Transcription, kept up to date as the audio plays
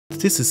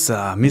This is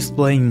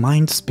misplaying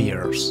mind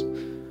spears.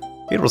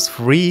 It was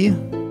free,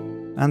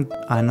 and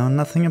I know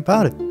nothing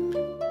about it.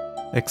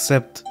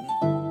 Except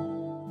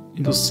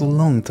it was a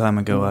long time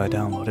ago I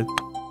downloaded.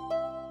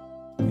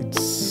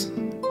 It's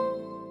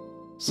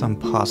some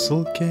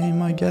puzzle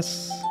game, I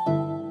guess.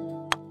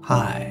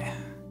 High.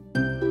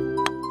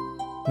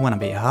 Wanna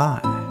be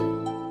high.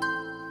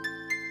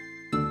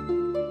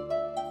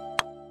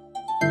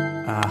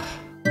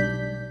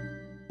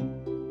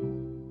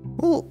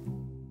 Oh.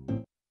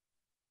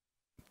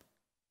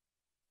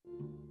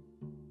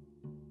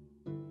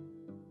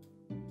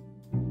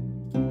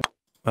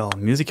 Well,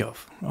 music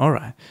off.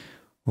 Alright.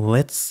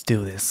 Let's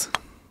do this.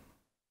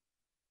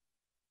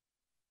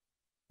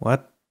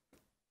 What?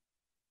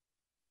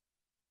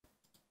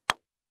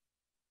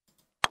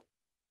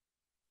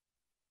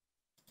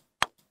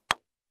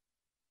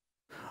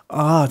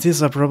 Ah,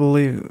 these are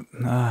probably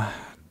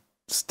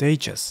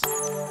stages.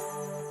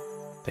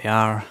 They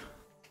are.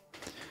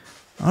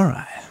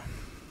 Alright.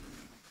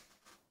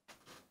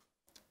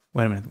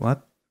 Wait a minute,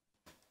 what?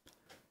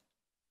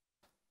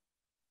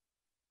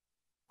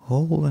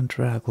 Hold and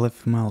drag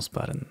left mouse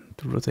button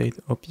to rotate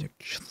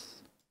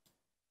objects.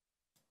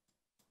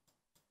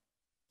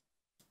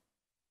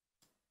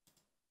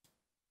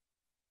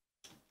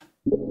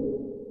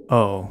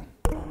 Oh.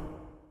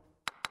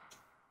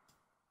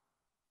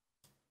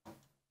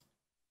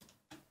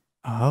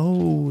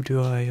 How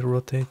do I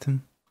rotate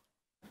them?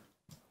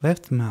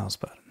 Left mouse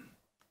button.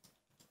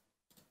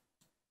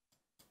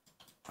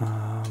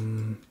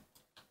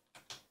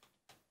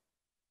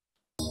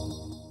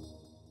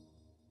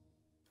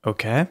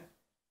 Okay.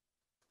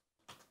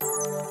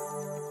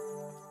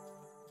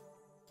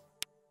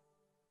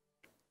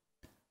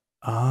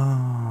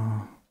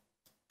 Ah.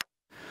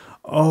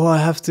 Oh, I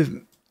have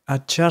to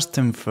adjust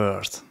them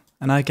first.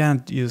 And I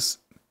can't use...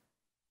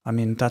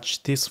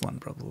 touch this one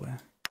probably.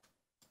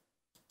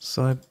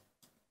 So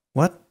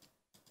what?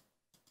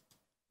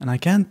 And I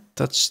can't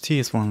touch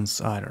these ones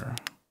either.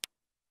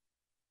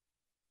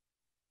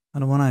 I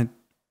don't want it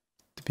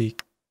to be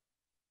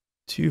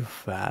too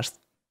fast.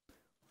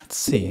 Let's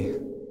see.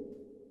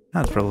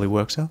 That probably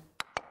works out.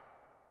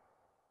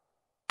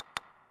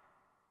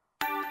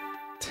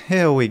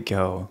 There we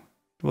go.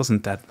 It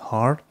wasn't that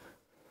hard.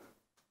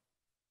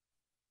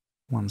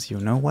 Once you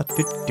know what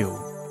to do.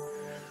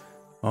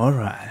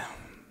 Alright.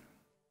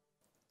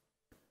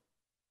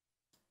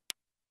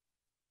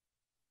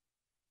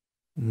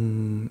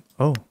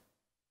 Oh.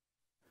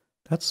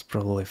 That's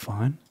probably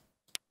fine.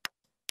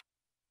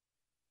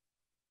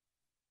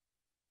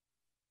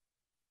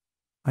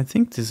 I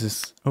think this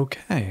is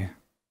okay.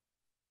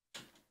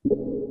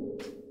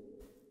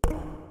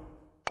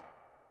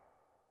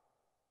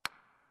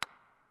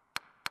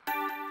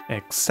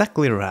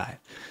 Exactly right.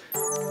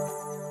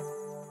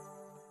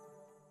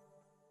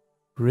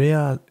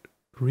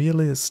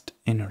 Realist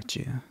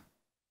energy.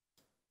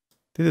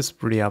 This is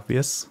pretty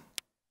obvious.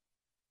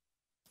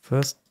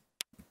 First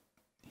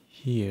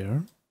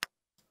here,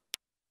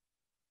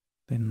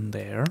 then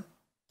there,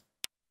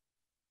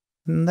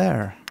 and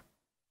there.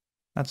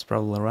 That's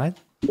probably right.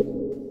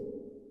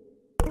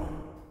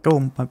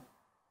 Go, my...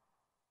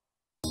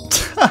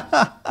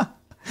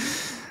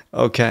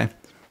 Okay.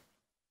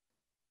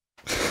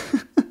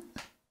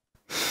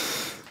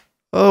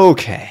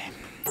 Okay.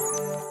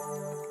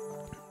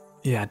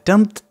 Yeah,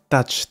 don't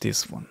touch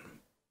this one.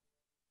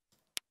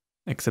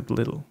 Except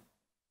little.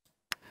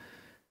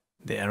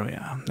 There we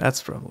are.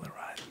 That's probably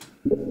right.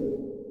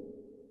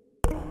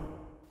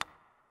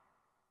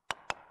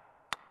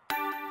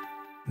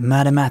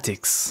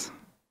 Mathematics.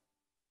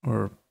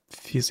 Or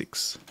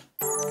physics.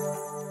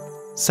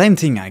 Same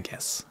thing, I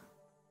guess.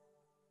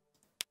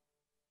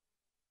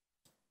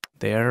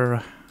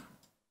 There.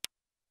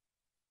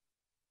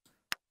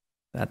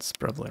 That's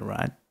probably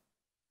right.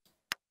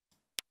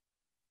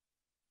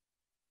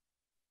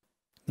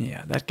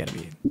 Yeah, that can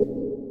be it.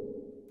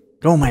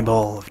 Go, my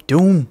ball of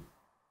doom!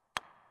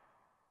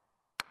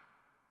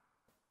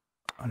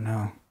 Oh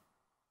no.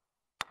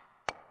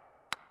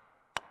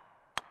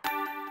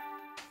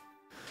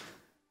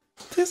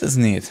 This is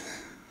neat.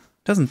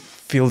 Doesn't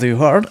feel too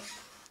hard.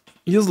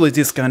 Usually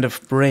this kind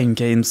of brain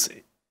games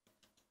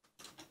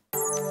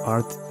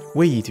are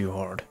way too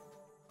hard.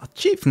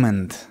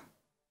 Achievement!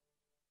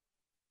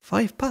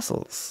 5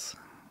 puzzles.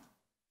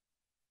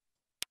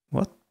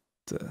 What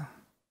the...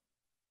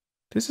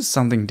 This is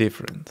something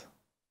different.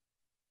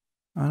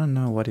 I don't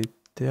know what it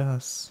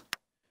does.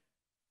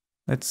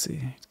 Let's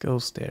see, it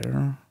goes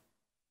there.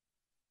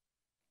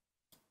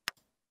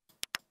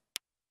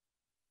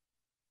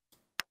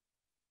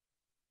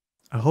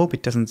 I hope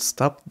it doesn't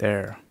stop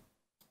there.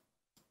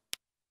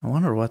 I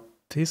wonder what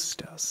this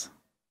does.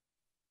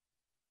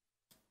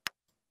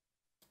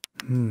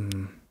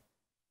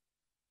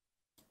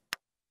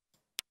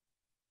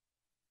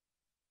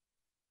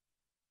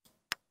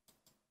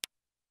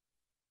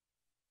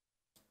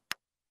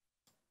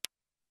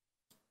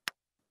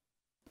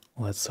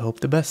 Let's hope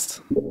the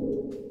best.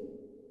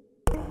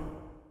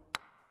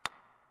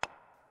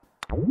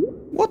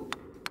 What?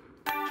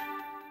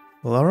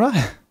 Well,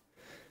 alright.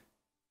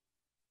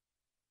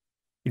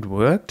 It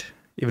worked,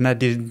 even I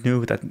didn't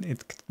know that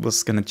it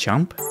was gonna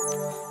jump.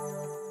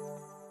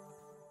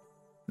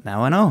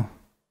 Now I know.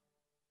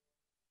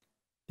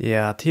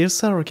 Yeah,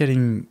 tears are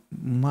getting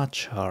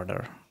much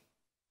harder.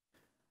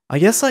 I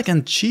guess I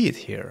can cheat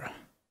here.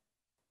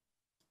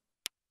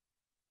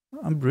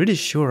 I'm pretty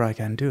sure I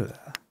can do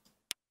that.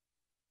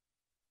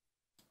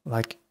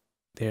 Like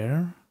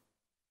there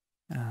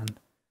and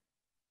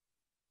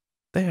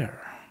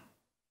there.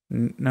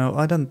 No,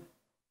 I don't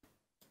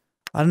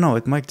know,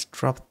 it might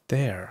drop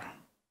there.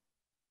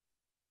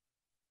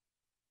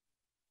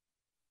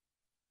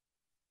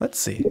 Let's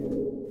see.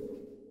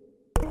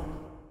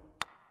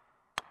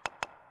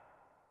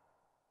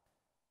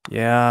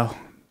 Yeah.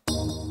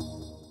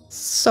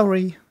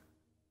 Sorry.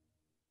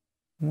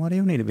 What do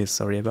you need to be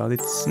sorry about?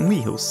 It's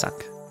me who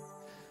suck.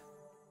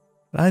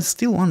 But I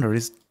still wonder,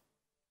 is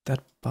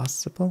that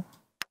possible?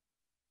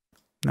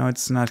 No,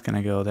 it's not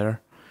gonna go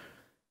there.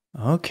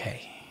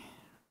 Okay.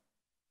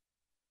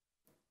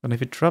 But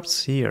if it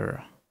drops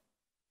here...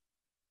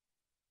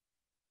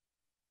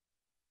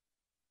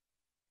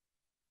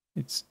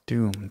 it's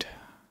doomed.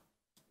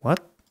 What?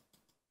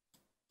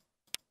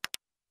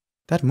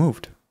 That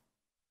moved.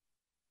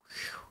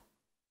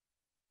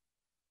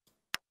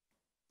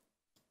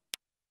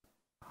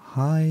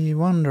 I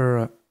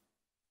wonder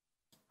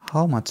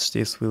how much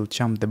this will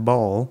jump the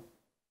ball.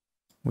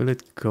 Will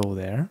it go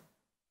there?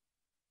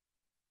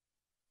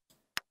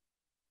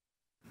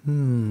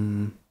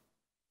 Only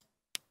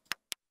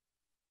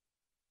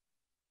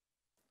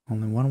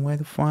one way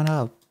to find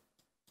out.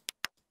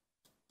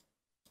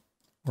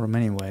 Or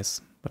many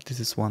ways, but this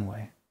is one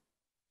way.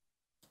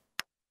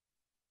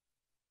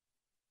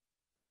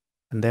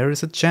 And there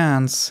is a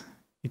chance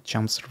it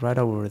jumps right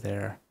over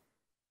there.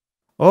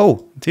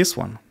 Oh, this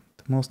one.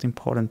 The most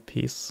important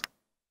piece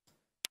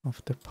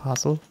of the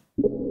puzzle.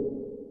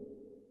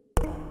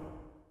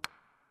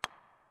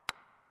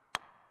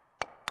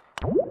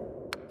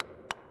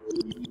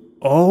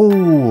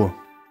 Oh!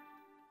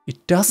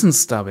 It doesn't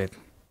stop it.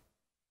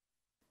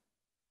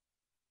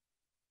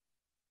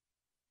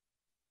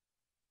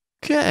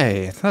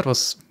 Okay, that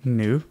was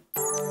new.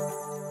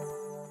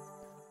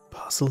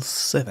 Puzzle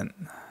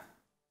 7.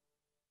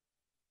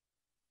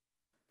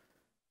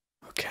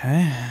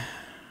 Okay.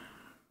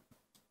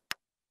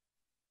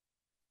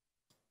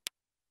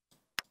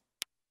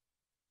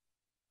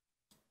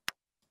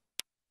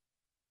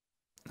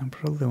 I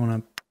probably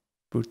want to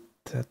put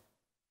that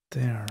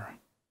there.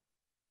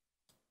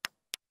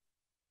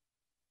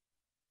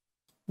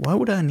 Why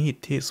would I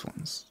need these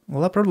ones?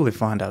 Well, I'll probably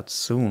find out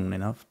soon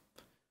enough.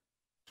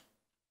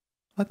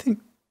 I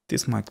think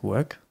this might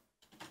work.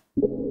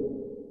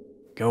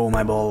 Go,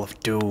 my ball of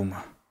doom.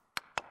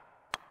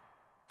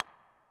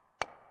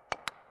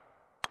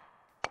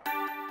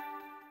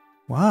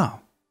 Wow.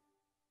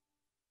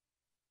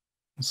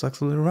 I was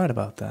actually right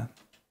about that.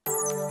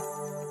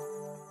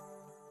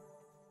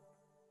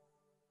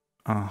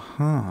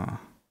 Uh-huh.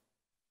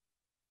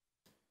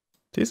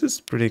 This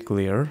is pretty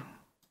clear.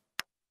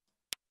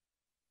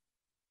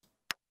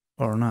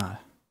 Or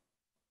not.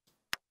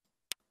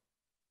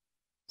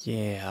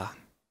 Yeah.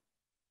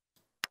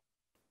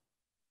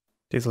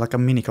 This is like a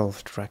mini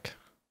golf track.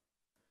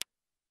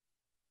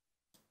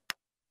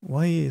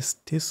 Why is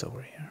this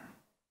over here?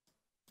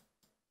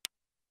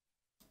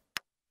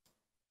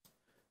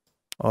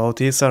 Oh,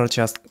 these are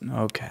just...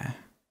 okay.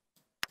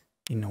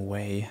 In a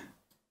way.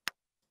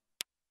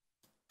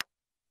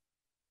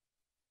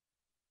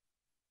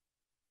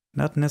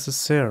 Not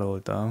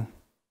necessarily, though.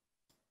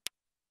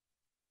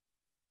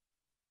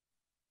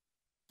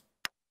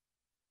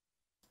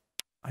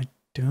 I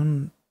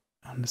don't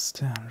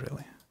understand,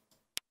 really.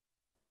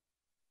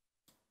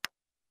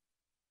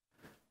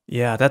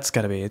 Yeah, that's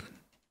gotta be it.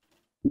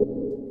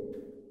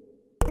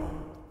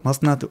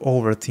 Must not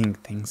overthink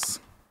things.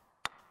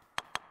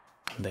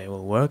 They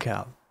will work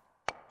out.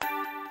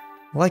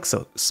 Like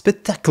so.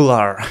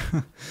 Spectacular!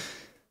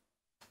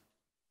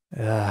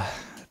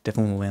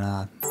 Definitely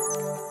not.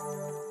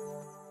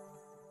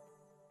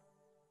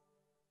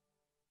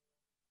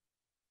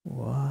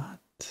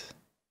 What?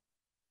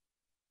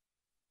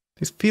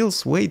 This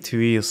feels way too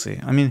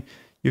easy. I mean,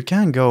 you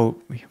can go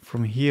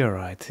from here,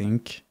 I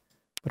think.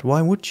 But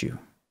why would you?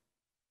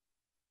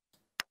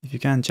 If you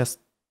can just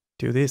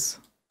do this.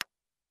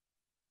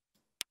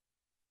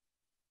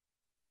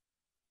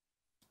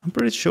 I'm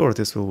pretty sure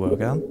this will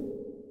work out.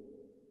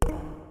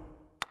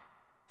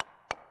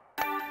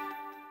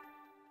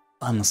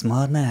 I'm a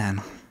smart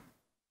man.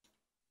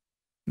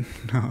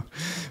 No,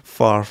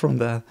 far from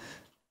that.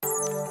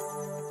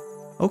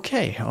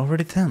 Okay,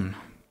 already 10.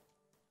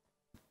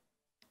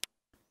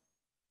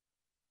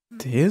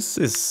 This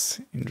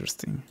is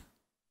interesting.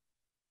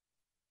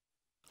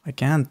 I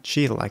can't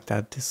cheat like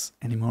that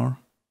anymore.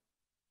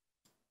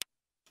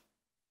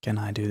 Can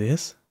I do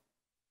this?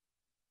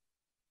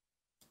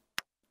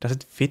 Does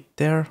it fit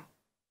there?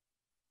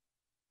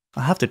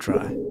 I have to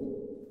try.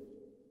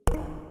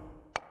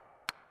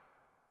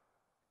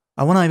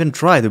 I wanna even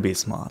try to be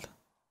smart.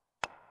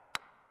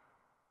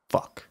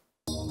 Fuck.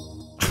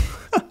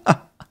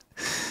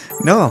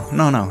 No,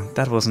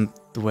 that wasn't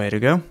the way to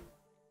go.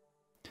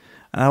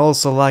 And I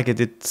also like it,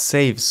 it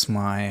saves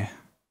my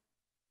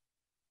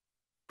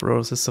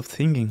process of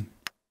thinking.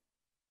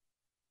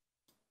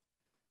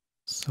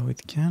 So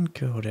it can't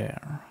go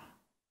there.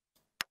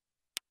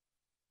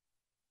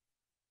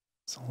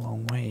 It's a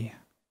long way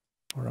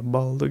for a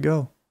ball to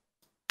go.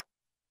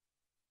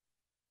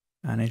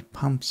 And it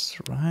pumps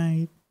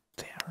right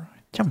there.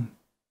 Jump.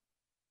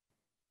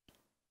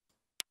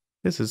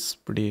 This is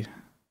pretty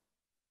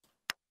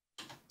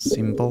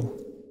simple.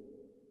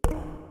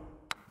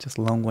 Just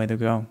a long way to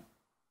go.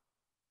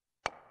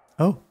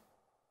 Oh.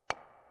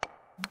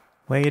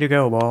 Way to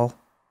go, ball.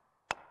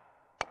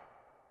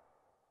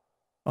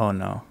 Oh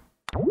no.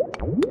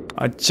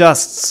 I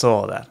just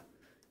saw that.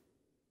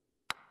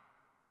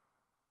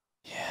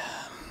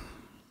 Yeah.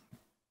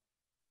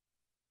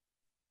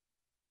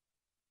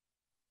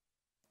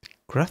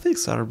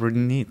 Graphics are pretty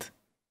neat.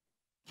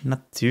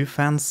 Not too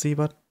fancy,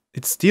 but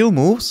it still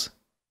moves.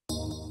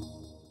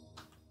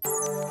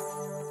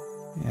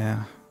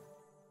 Yeah.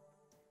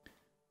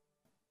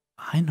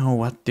 I know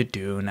what to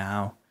do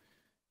now.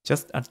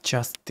 Just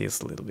adjust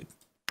this a little bit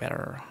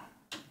better.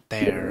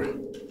 There.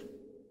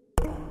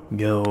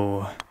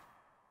 Go.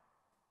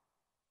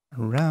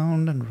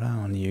 Round and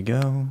round you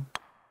go.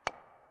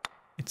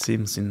 It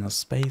seems in a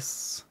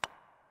space.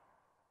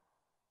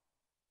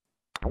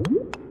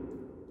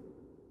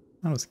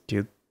 That was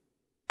cute.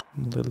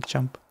 Little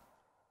jump.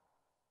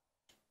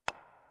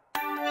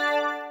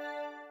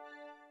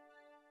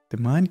 The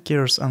mind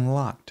gear's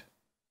unlocked.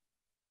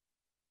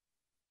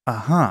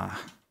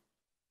 Aha.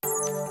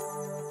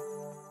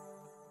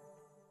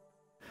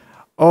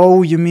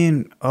 Oh, you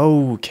mean...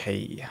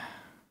 Okay.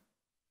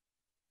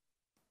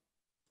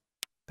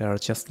 There are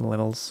just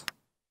levels.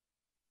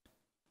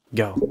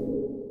 Go.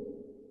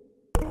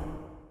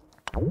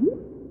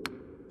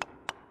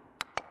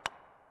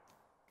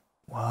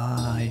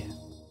 Why?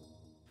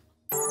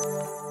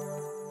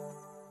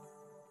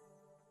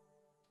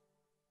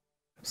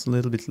 It's a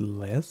little bit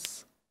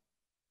less.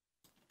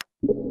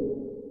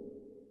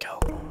 Go.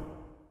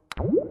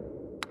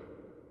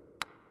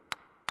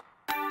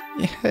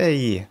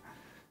 Yay!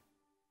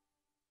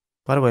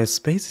 By the way,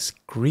 space is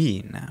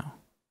green now.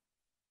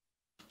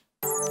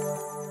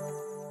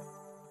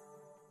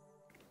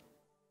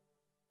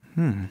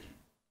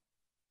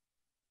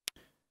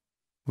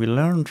 We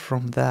learned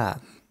from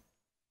that.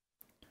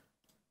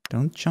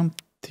 Don't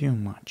jump too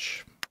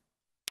much.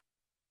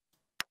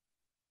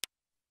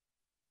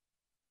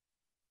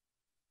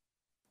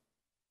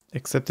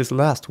 Except this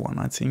last one,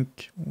 I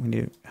think when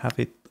you have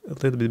it a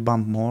little bit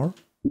bump more.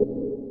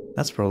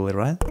 That's probably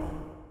right.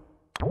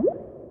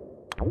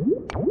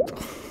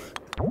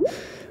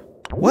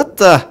 What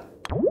the?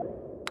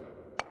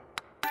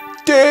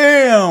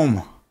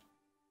 Damn!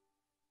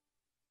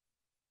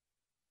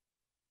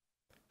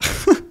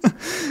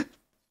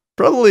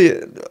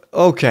 Probably,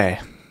 okay.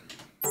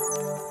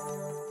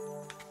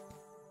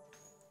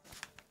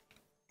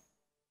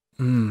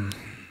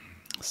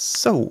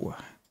 So,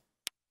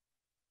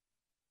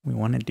 we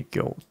wanted to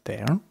go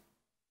there.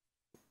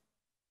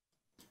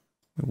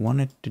 We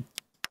wanted to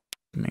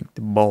make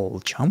the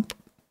ball jump.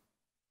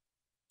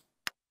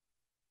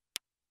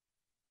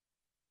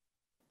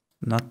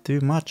 Not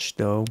too much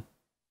though.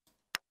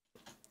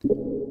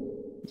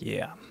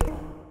 Yeah.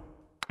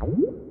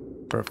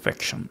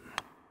 Perfection.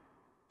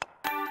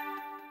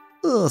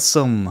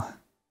 Awesome.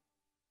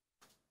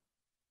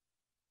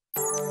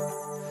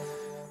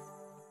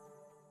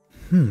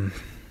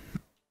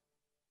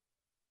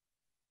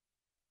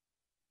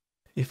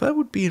 If I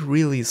would be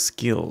really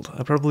skilled,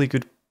 I probably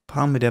could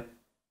palm it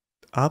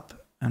up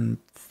and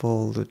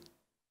fold it.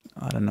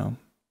 I don't know.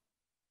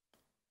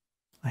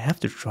 I have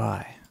to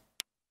try.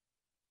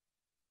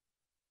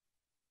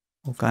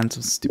 All kinds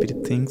of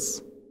stupid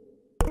things.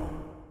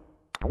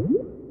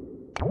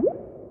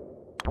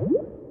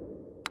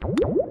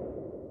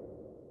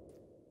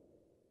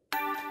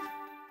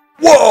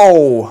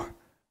 Whoa!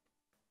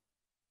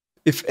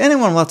 If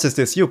anyone watches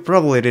this, you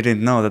probably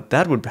didn't know that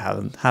that would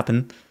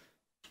happen.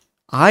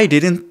 I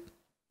didn't.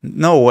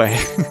 No way.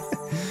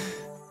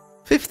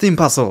 15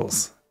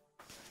 puzzles.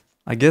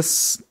 I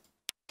guess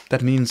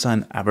that means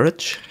I'm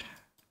average.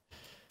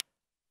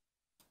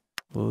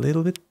 A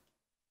little bit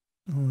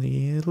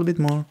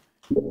more.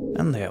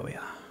 And there we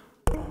are.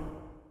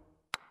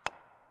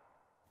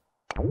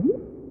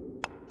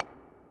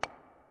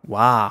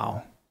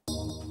 Wow.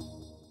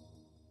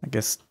 I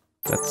guess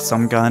that's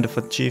some kind of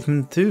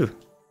achievement too.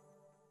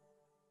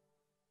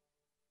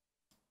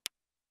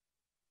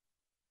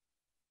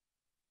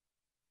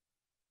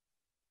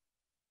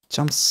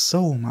 Jump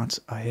so much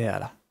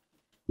ahead.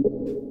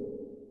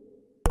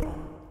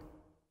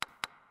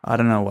 I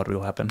don't know what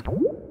will happen.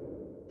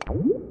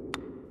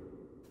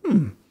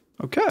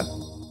 Okay.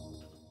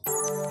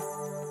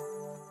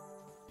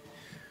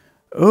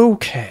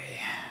 Okay.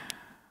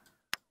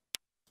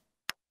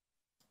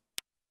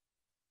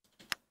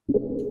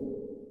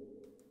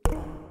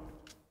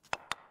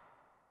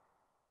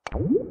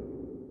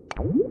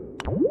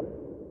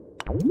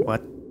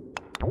 What?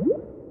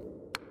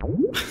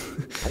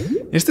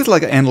 Is this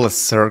like an endless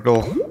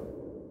circle?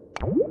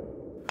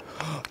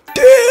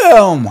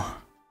 Damn!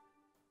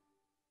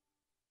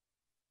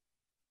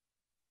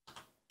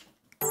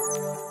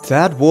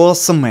 That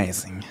was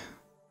amazing.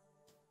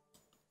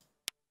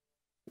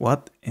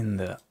 What in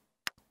the...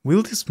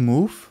 Will this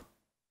move?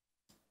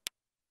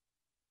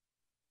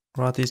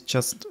 Or are these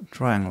just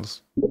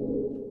triangles?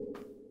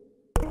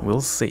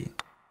 We'll see.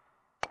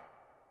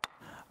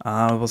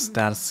 Ah, it was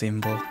that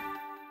simple.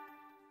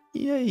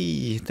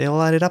 Yay, they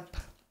light it up.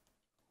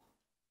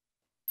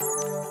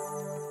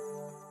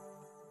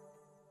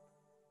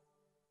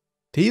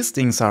 These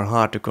things are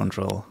hard to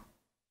control.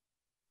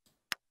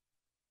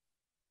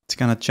 It's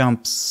gonna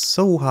jump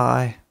so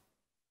high.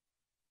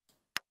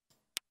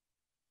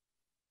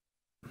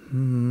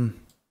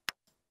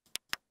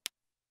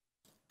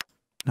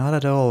 Not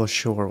at all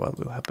sure what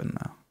will happen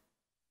now.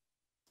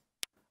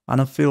 I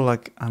don't feel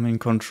like I'm in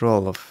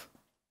control of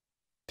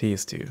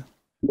these two.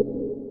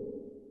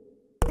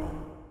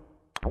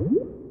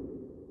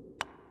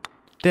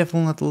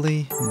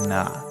 Definitely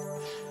not.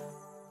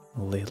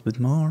 A little bit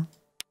more.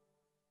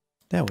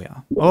 There we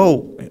are.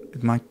 Oh,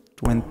 it might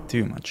went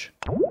too much.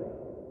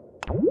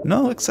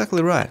 No,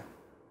 exactly right.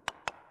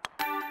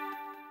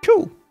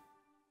 Cool.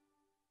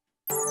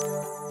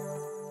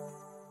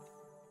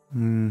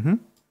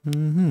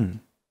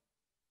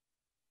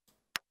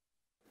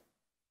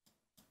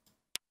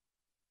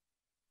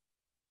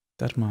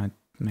 That might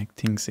make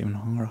things even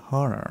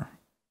harder.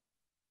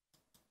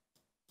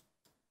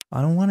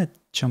 I don't want it to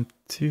jump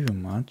too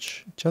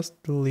much, just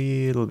a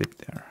little bit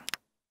there.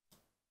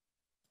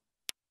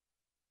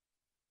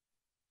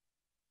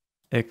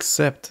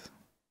 Except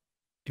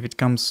if it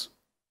comes,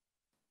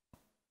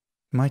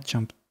 it might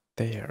jump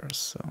there,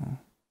 so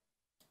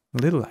a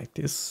little like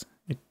this,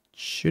 it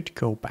should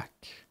go back.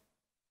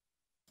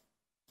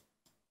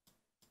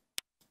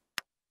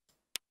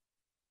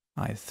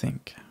 I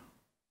think.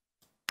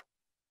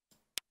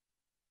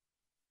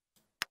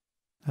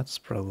 That's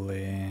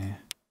probably...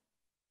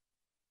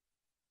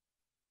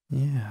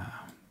 yeah.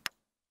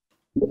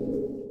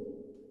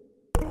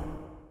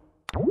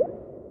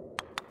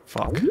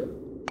 Fuck.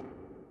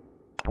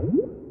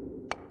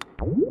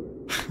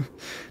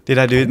 Did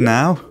I do it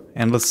now?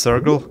 Endless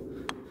circle?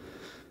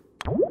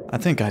 I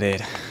think I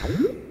did.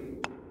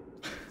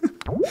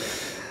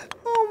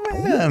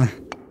 Oh man.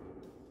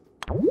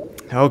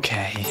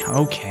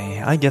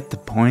 Okay, I get the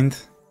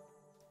point.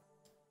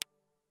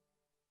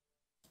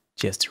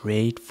 Just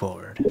straight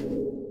forward.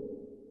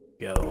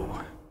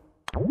 Go.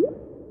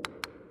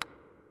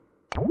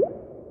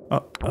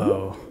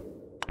 Uh-oh.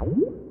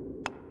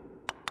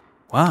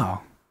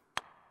 Wow.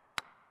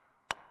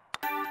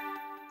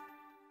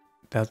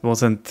 That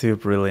wasn't too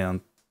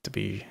brilliant, to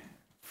be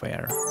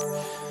fair.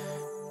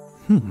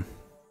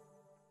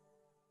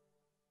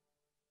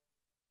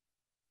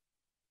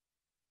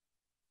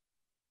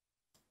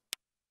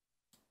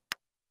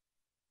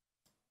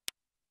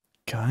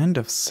 Kind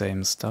of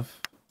same stuff.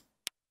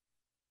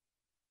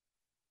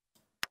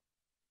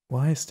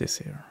 Why is this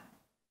here?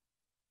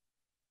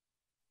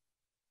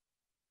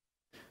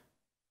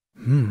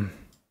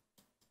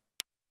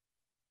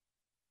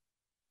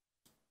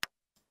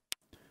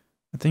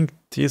 I think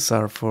these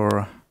are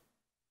for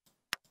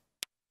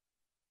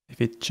if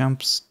it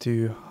jumps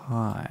too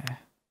high.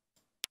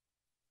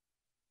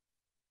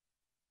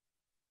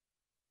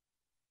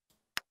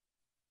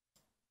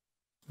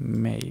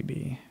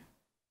 Maybe.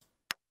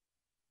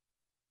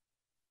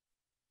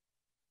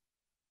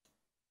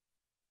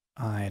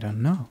 I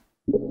don't know.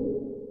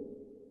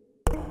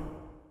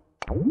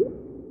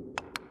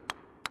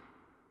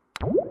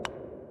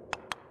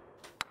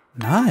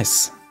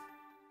 Nice.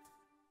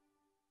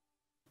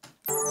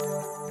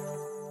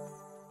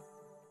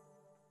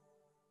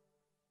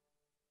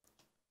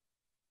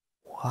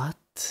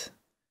 What?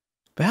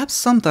 Perhaps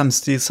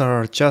sometimes these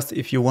are just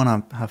if you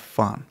wanna have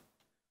fun.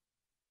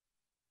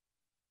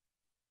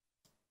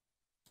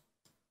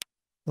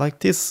 Like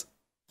this,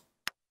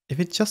 if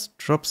it just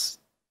drops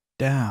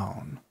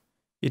down,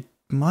 it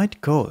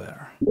might go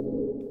there.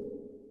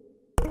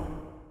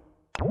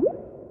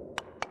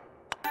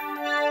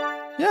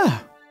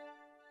 Yeah.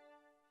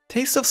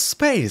 Taste of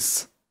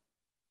space.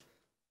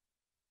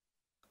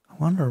 I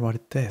wonder what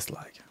it tastes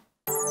like.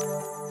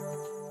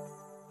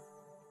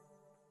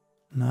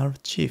 Another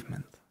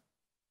achievement.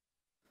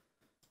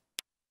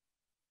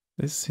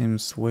 This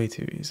seems way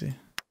too easy.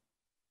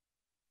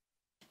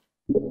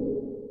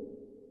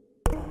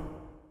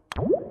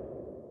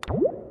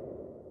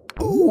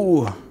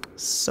 Ooh,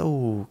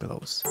 so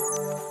close.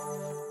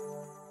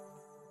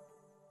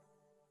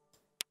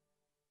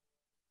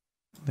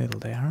 Little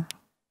there,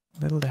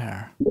 little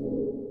there.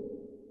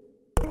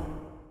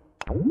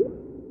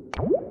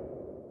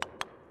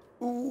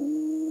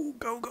 Ooh,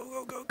 go, go,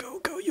 go, go, go,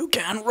 go. You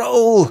can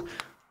roll.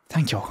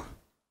 Thank you.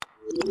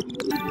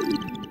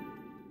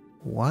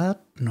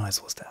 What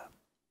noise was that?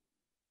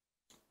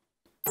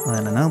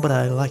 I don't know, but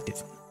I liked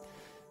it.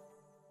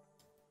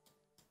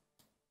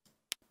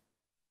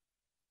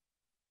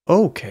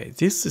 Okay,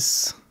 this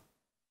is...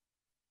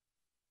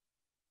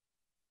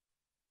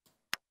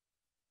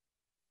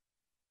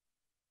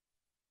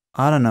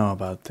 I don't know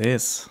about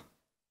this.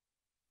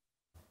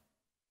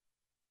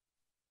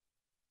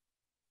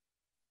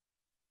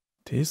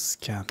 This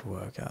can't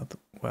work out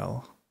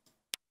well.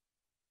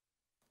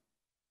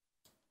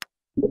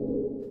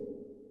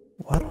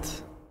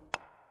 What?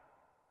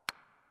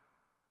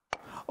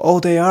 Oh,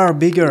 they are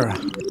bigger.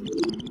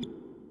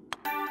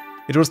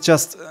 It was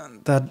just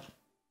that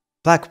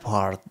black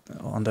part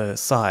on the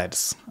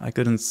sides. I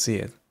couldn't see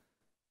it.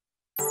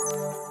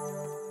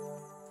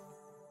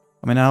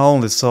 I mean, I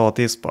only saw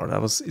this part.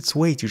 It's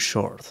way too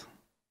short.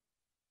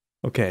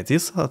 Okay,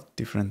 these are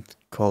different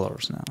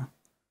colors now.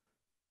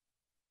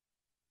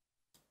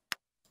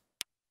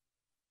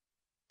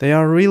 They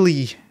are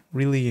really,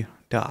 really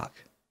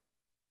dark.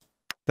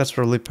 That's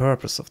probably the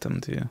purpose of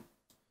them too.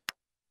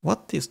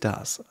 What this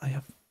does, I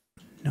have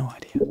no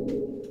idea.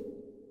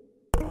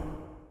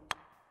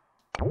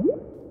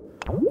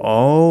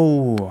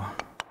 Oh.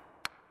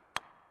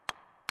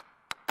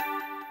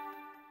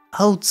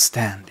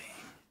 Outstanding.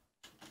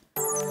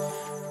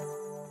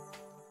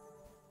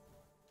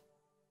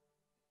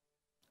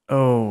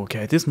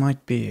 Okay, this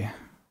might be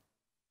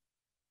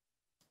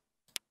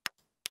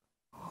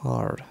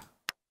hard.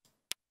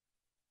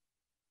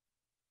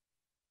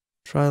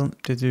 Try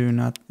to do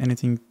not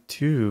anything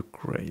too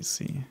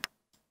crazy.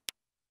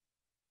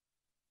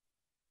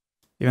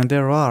 Even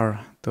there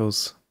are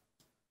those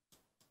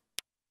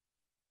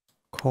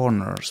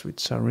corners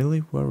which are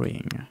really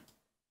worrying.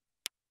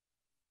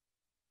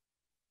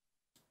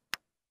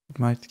 It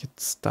might get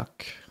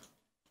stuck.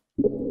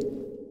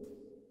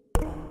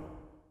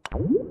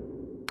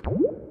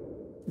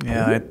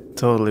 Yeah, it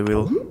totally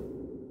will.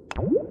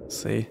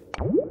 See?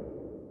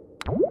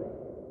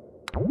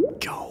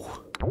 Go.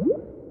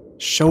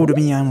 Show to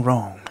me I'm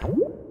wrong.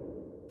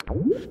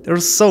 There are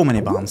so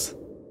many bombs.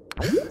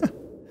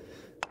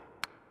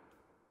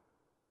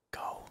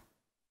 Go.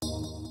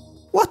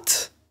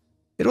 What?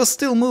 It was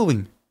still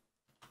moving.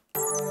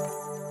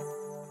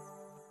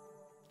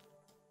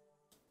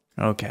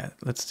 Okay,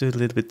 let's do a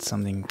little bit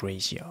something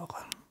crazy.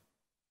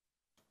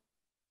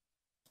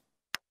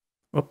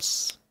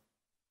 Oops.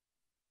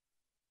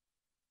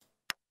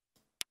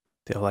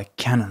 They're like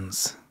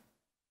cannons.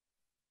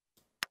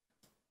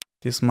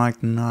 This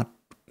might not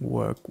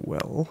work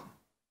well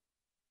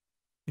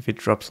if it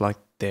drops like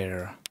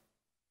there.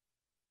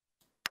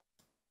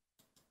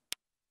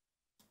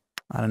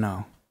 I don't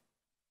know.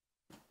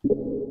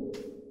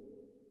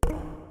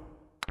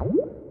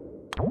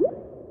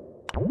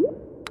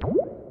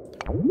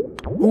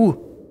 Ooh,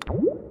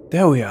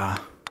 there we are.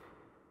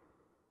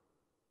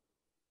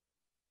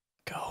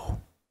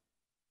 Go.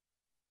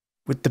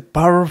 With the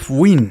power of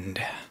wind.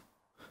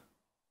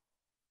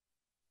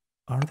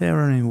 Are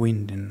there any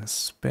wind in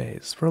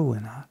space? Probably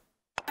not.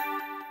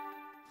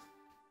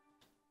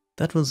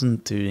 That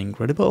wasn't too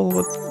incredible,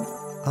 but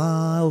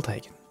I'll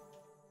take it.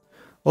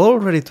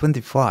 Already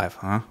 25,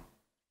 huh?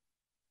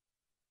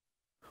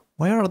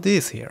 Why are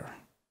these here?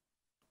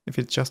 If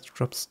it just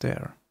drops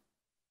there.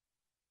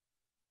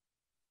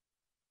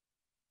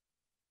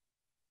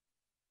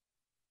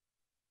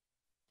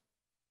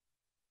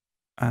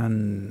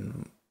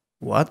 And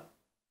what?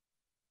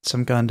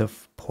 Some kind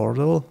of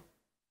portal?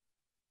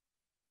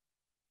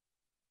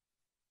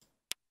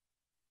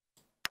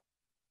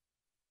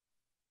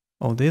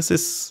 Oh, this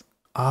is...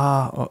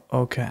 Ah,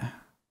 okay.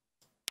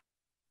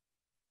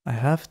 I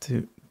have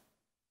to...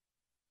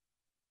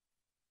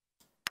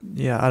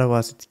 Yeah,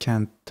 otherwise it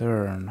can't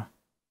turn.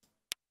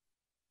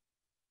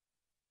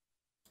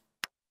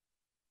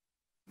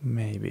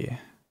 Maybe.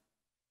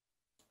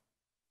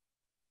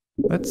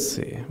 Let's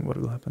see what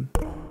will happen.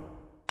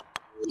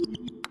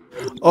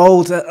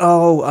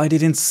 Oh, I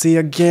didn't see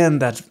again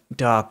that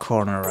dark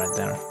corner right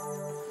there.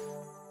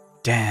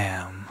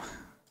 Damn.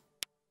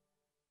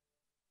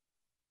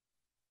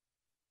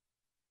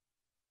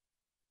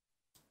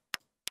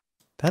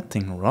 That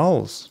thing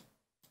rolls.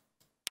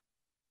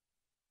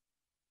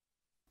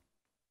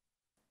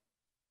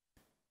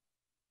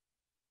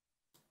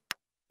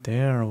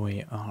 There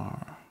we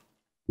are.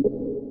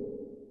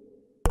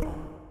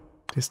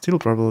 This still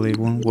probably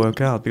won't work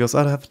out because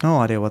I have no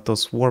idea what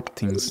those warp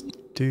things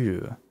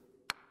do.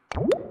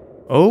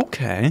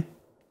 Okay.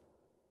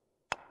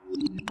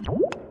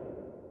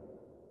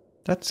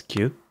 That's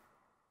cute.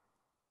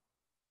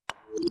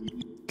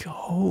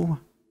 Go.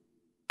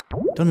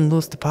 Don't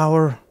lose the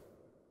power.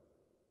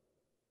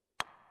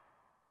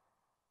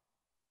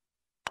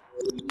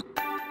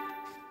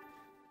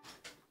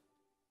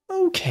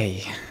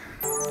 Okay.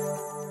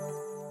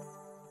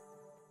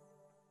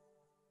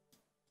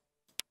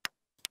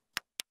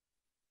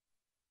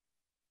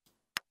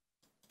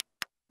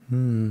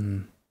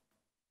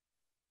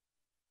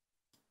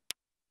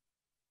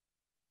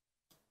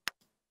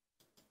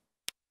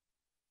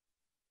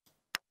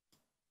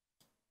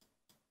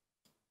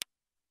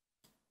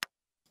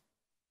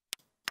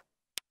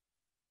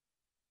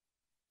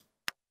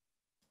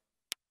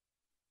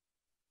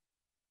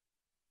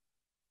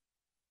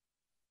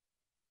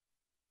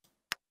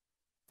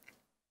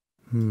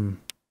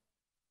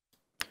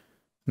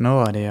 No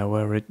idea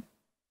where it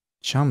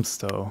jumps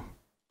though.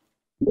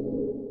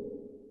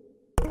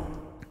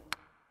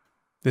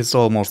 This is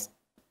almost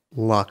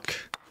luck.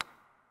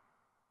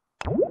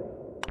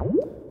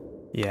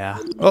 Yeah.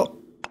 Oh,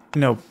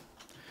 no.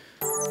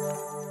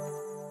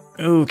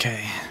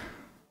 Okay.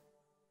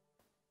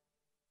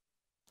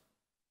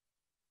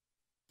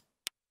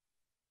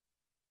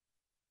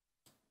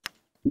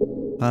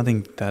 I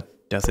think that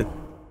does it.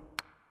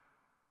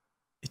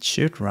 It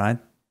should, right?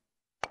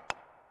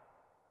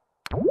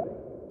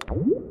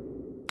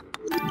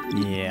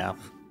 Yeah.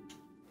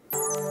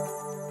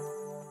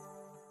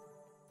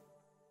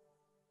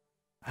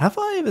 Have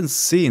I even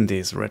seen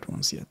these red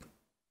ones yet?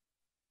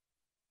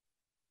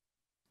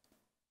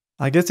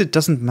 I guess it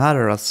doesn't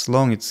matter as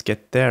long as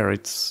get there,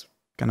 it's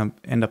gonna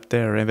end up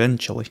there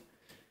eventually.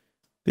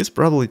 This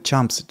probably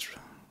jumps it,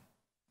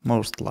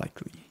 most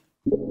likely.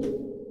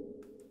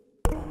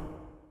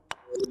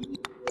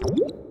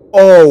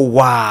 Oh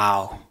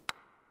wow!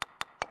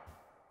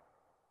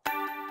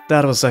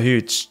 That was a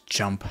huge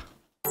jump.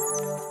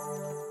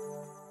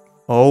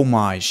 Oh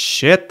my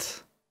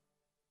shit!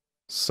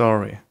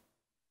 Sorry.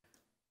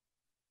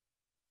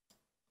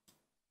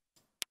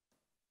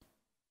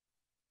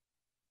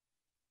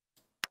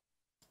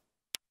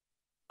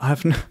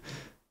 I've n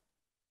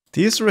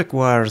This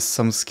requires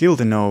some skill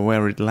to know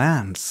where it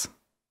lands.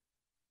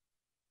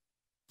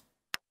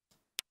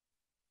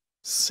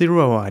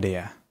 Zero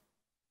idea.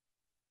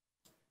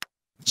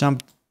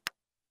 Jumped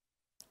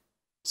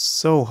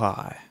so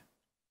high.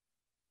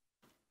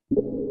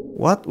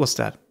 What was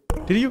that?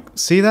 Did you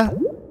see that?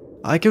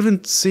 I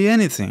couldn't see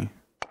anything.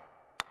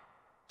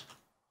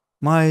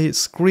 My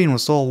screen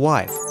was all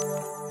white.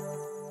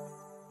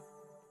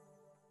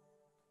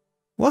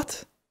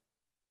 What?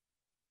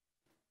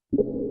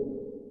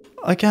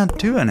 I can't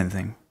do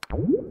anything.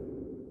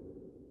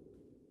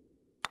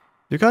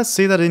 You guys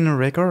see that in the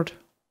record?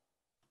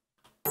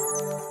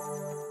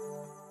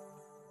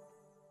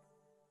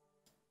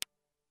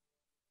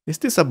 Is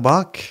this a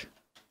bug?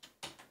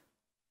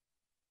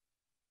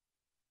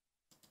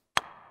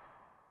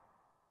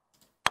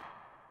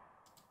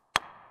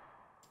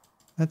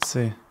 Let's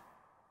see.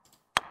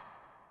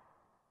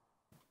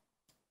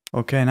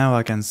 Okay, now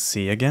I can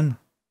see again.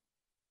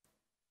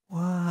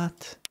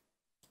 What?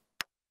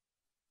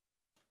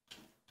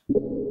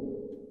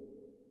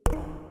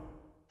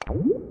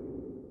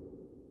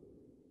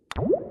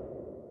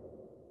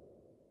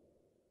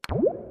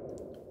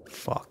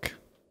 Fuck.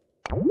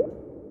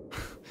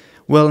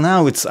 Well,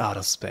 now it's out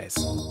of space.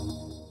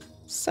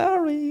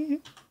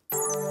 Sorry.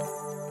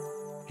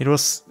 It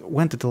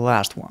went to the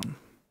last one.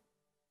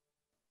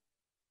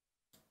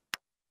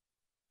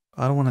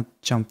 I don't want to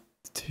jump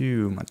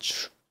too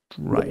much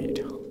right.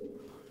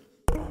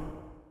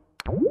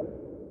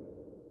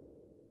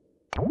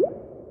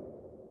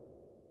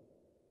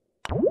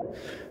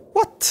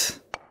 What?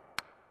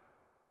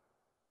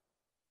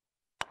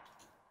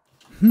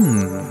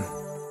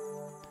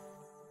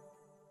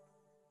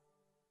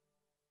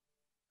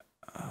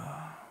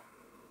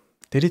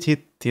 Did it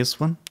hit this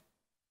one?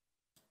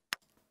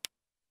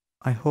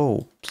 I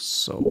hope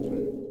so.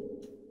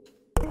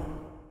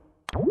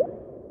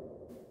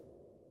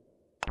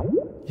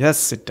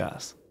 Yes, it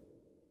does.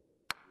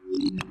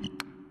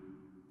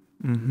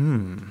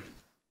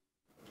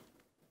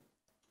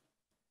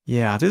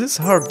 Yeah, this is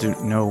hard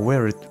to know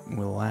where it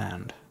will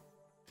land.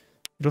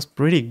 It was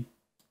pretty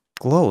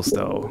close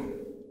though.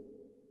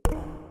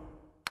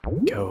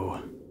 Go.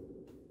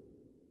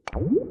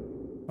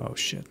 Oh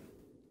shit.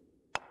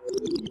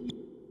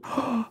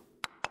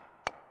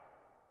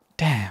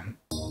 Damn.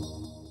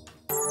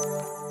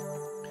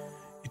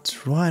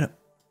 It's right.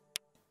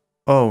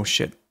 Oh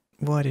shit.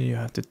 Why do you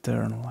have to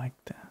turn like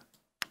that?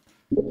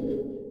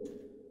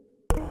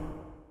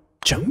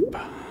 Jump.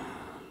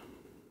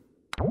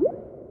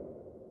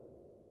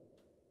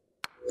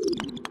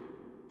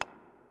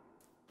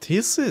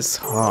 This is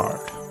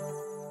hard.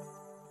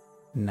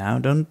 Now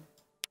don't...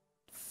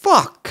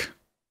 Fuck!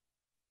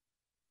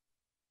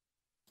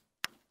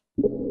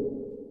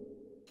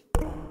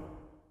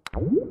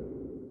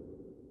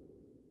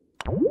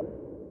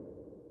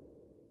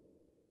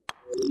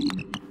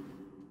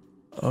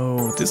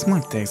 Oh, this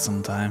might take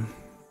some time.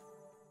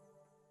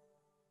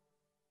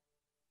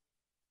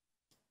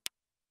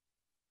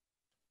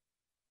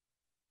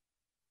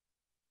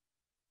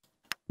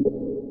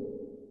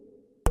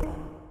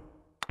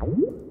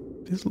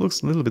 This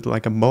looks a little bit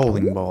like a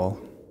bowling ball.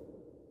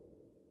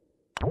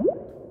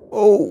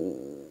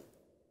 Oh.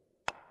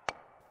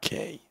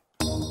 Okay.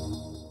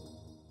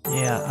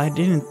 Yeah, I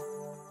didn't...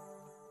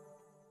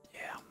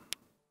 Yeah.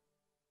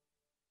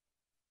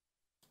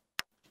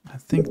 I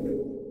think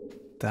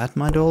that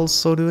might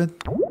also do it.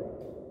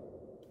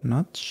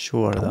 Not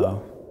sure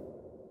though.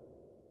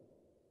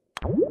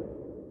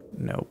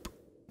 Nope.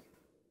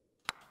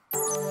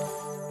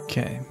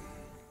 Okay.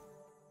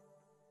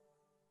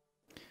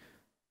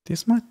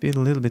 This might be a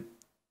little bit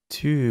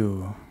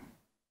too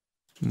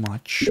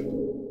much.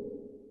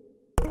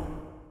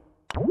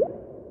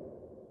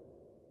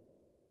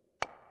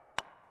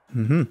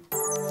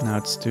 Now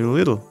it's too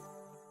little.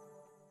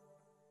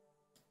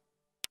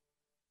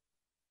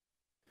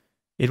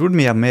 It would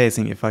be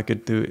amazing if I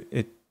could do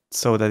it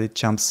so that it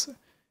jumps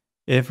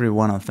every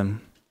one of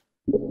them.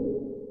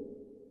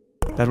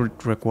 That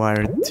would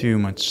require too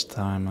much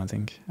time, I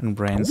think, and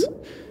brains.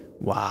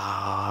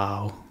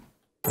 Wow.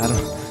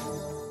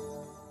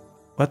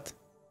 What?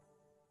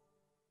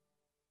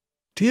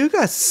 Do you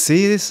guys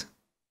see this?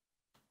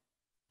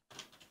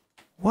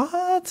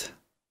 What?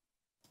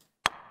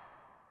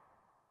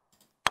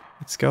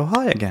 Let's go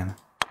high again.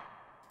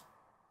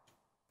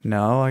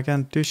 No, I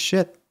can't do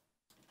shit.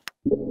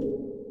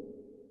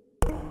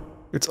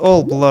 It's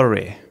all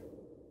blurry.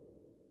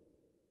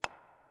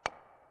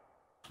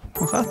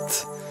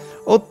 What?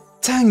 Oh,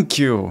 thank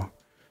you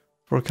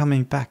for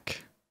coming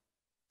back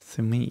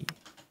to me.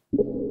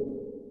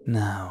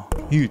 Now,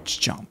 huge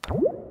jump.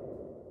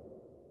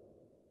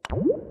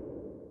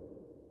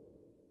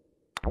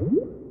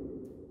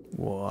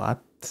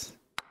 What?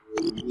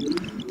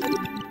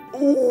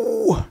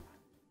 Ooh!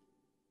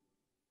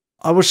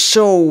 I was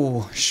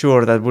so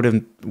sure that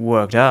wouldn't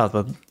work out,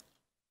 but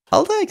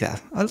I'll take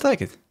that. I'll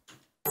take it.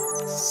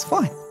 It's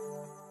fine.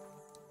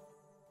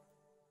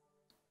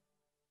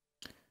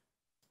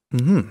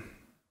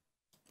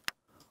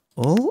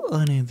 All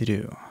I need to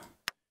do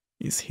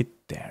is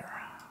hit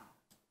there.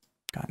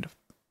 Kind of.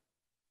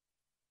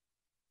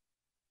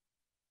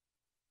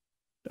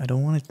 I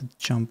don't want it to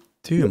jump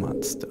too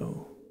much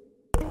though.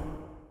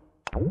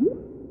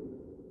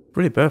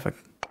 Pretty perfect.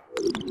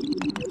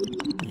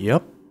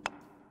 Yup.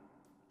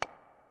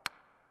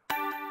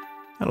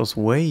 That was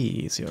way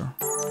easier.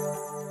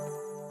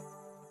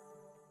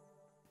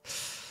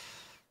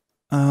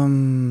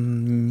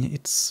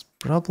 It's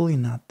probably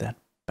not that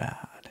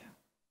bad.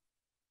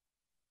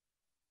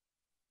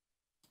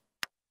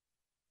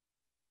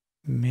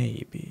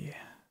 Maybe.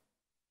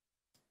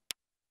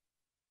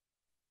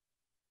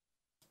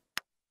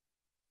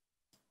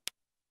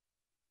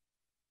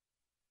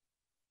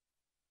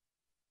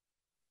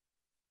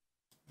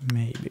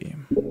 Maybe.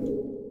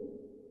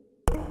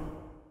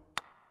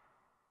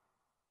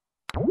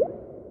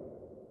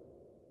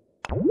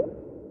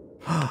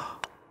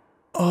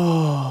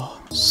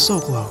 Oh, so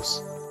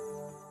close.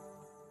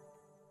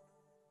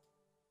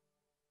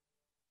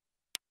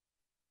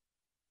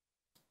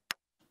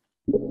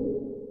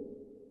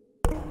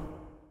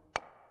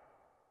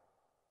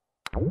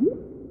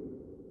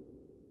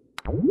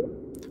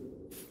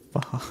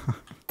 Fuck.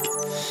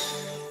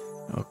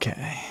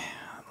 Okay,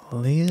 a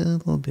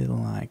little bit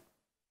like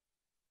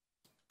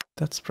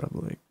that's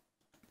probably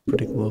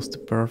pretty close to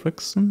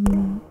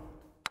perfection.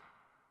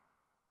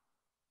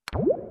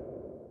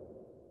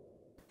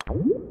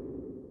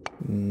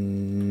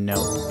 No.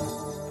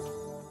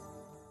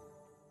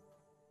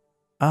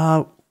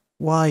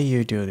 Why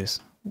you do this?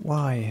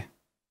 Why?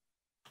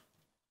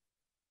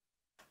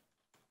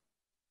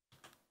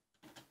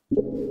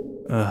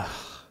 Ugh.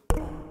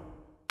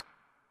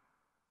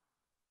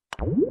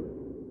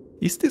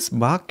 Is this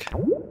bug?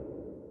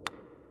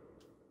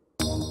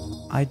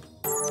 I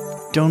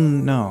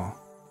don't know.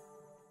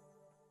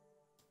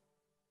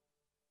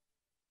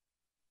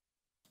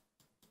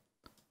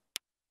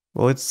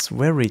 Well, it's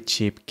very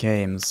cheap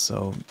games,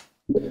 so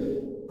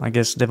I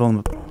guess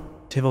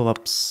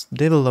developers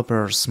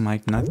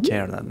might not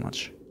care that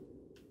much.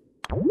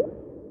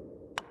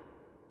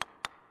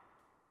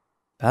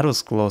 That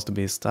was close to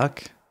be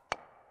stuck.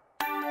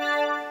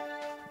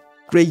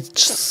 Great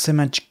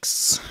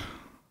semantics.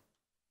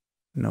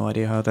 No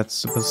idea how that's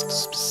supposed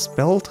to be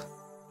spelled.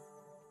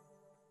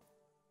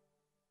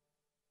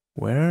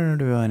 Where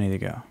do I need to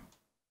go?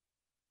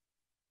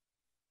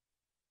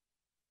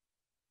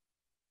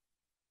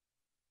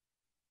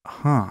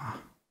 Huh.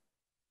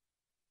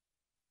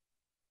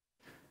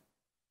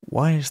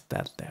 Why is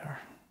that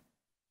there?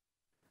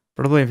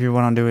 Probably if you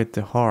want to do it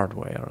the hard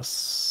way or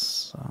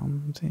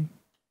something.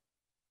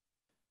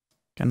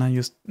 Can I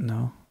just...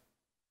 no.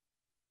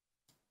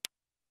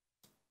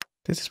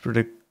 This is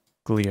pretty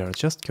clear.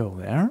 Just go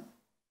there.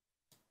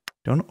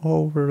 Don't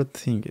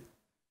overthink it.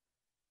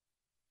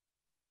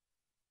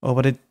 Oh,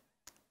 but it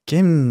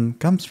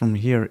comes from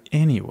here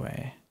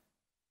anyway.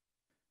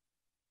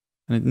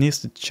 And it needs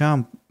to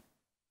jump.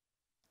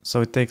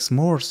 So it takes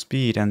more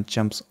speed and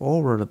jumps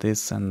over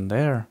this and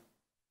there.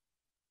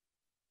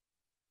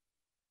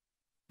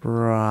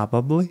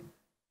 Probably.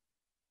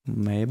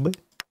 Maybe.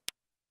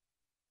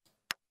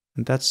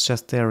 And that's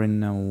just there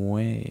in a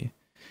way.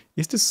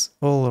 Is this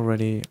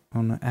already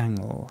on an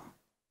angle?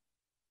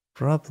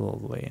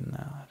 Probably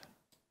not.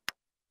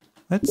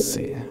 Let's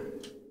see.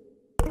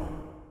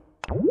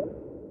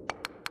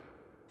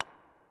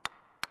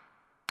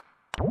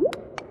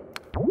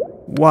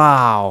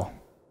 Wow!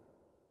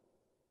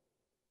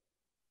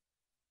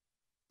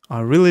 I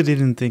really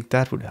didn't think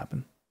that would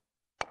happen.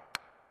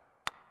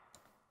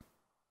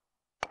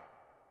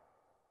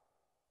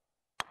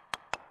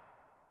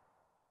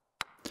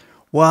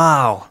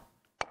 Wow!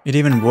 It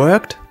even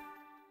worked?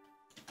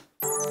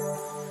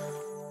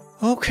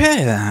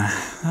 Okay then,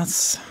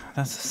 that's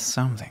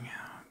something.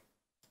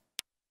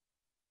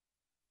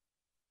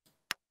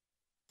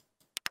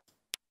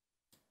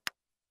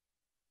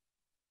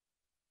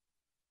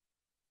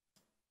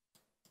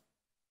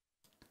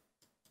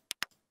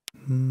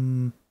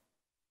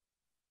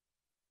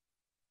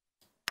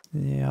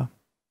 Yeah.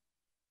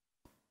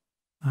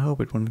 I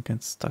hope it won't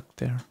get stuck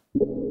there.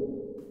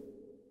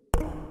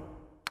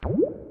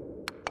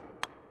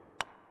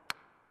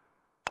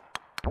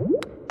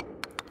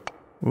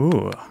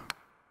 Ooh.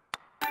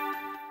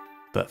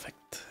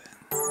 Perfect.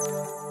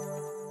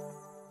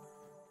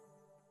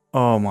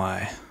 Oh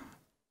my.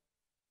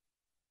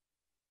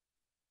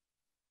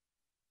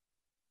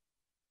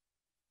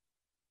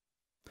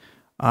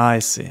 I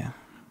see.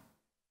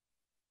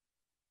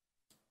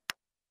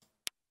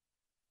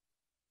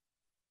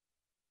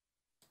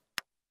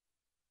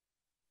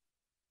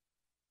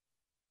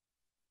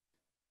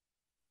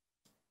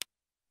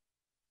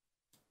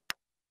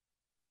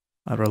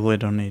 I really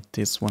don't need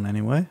this one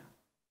anyway.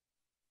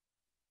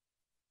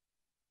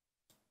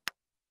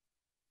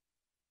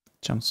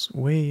 Jumps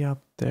way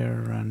up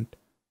there and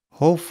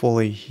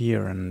hopefully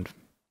here and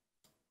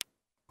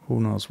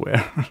who knows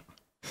where.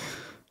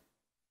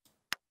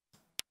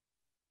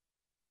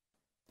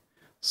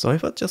 So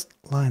if I just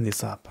line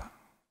this up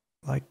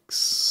like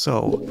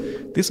so,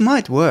 this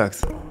might work.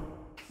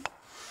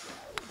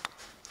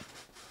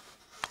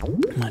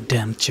 My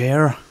damn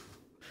chair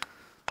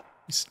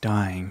is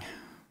dying.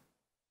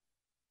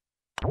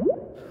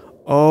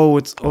 Oh,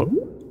 it's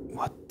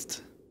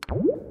what?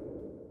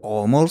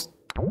 Almost.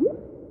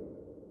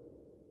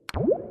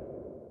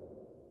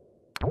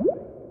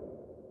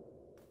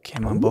 Okay,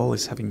 my ball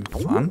is having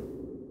fun.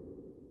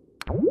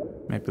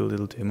 Maybe a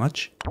little too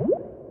much.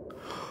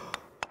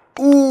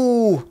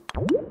 Ooh!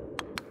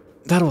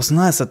 That was a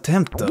nice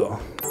attempt though.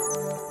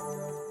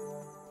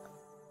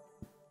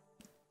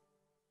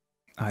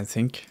 I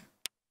think.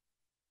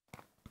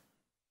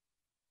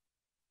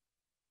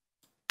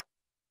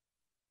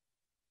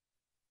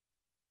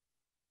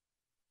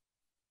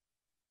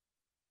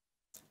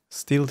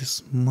 Still,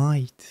 this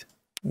might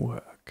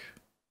work.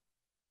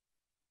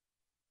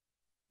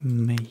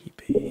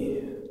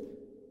 Maybe.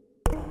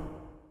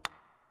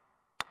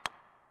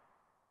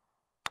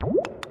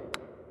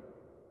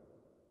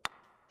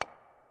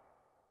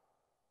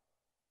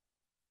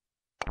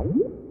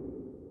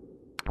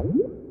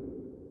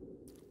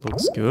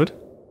 Looks good.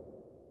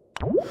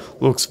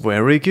 Looks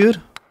very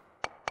good.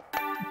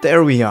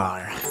 There we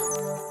are.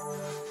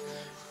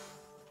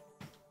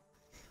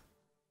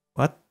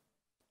 What?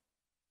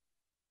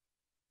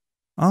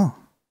 Oh.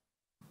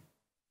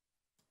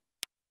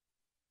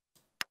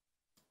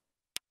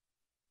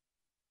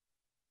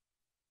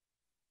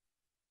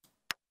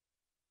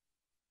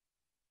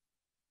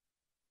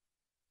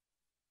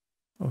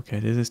 Okay,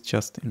 this is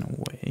just in a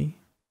way.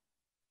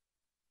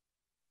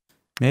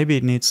 Maybe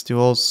it needs to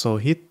also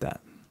hit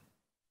that.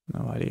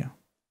 No idea.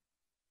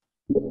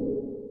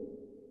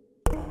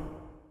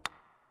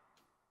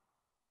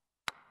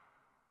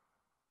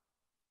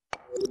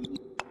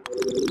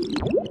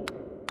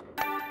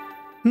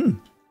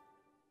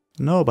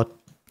 No, but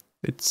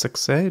it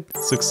succeed.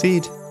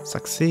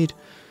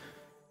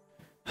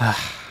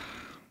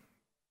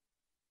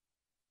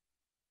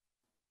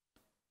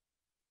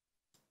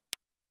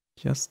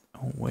 Just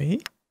away.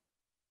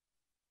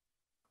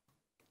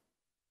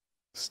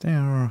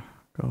 There,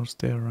 goes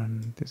there,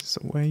 and this is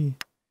away.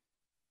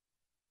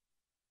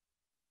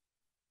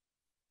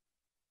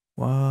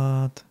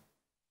 What?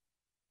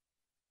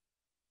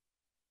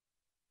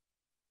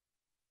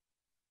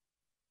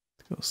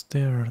 It goes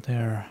there.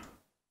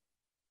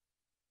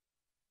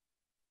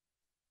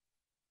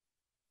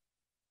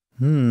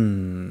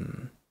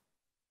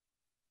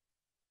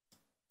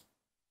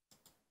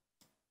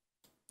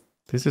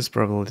 This is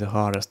probably the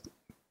hardest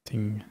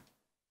thing.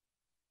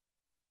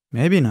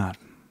 Maybe not.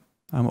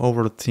 I'm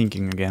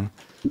overthinking again.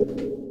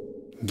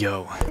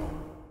 Go.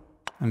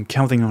 I'm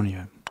counting on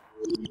you.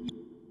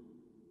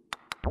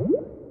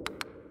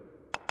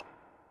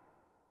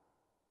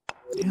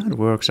 Yeah, it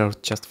works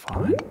out just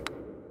fine.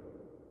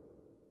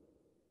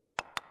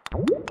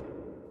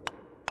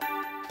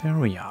 There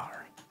we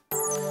are.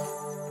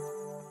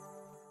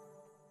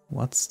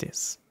 What's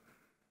this?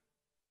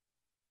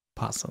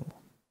 Puzzle.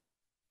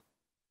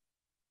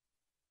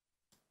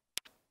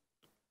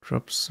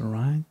 Drops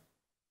right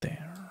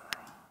there.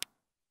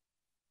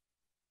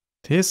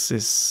 This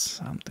is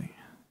something.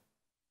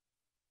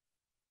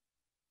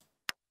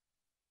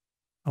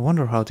 I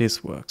wonder how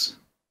this works.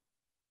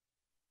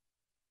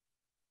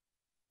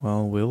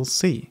 Well, we'll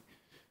see.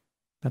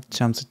 That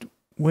jumps it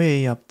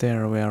way up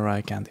there where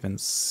I can't even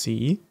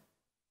see.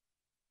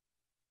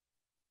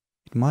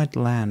 It might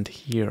land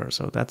here,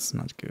 so that's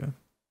not good.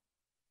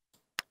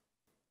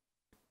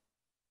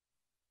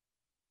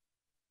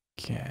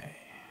 Okay.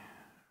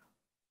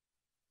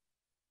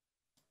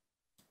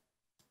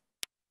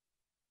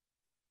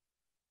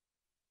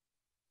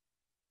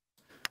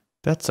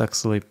 That's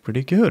actually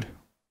pretty good.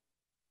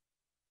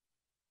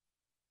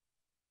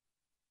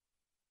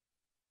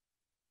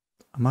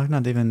 I might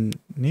not even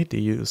need to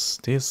use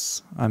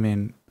this. I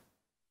mean,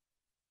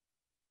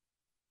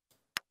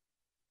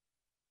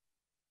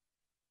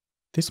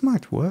 this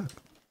might work.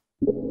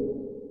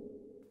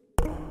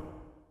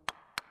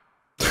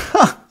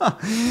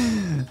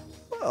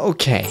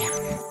 Okay.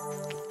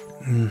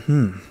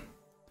 Mm-hmm.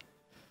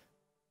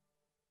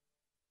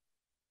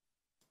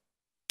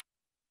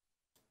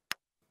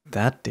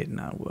 That did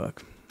not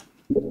work.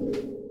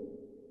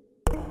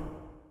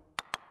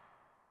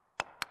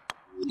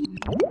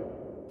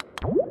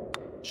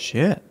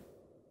 Shit.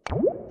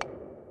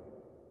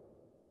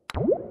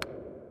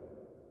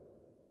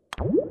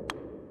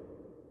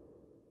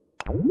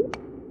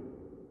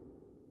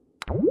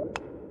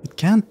 It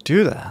can't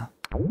do that.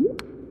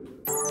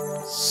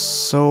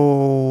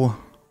 So...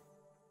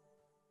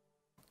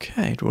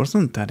 Okay, it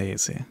wasn't that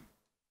easy.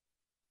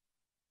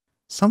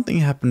 Something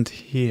happened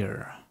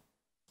here.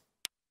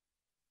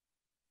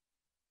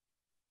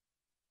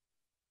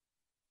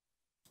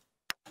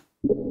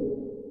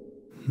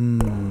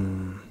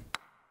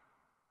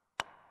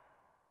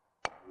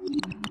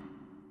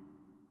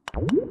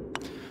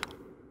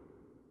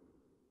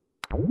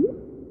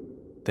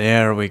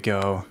 There we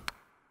go.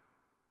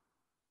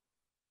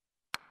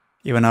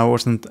 Even I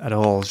wasn't at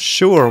all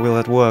sure will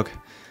it work.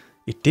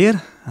 It did,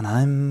 and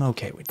I'm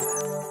okay with that.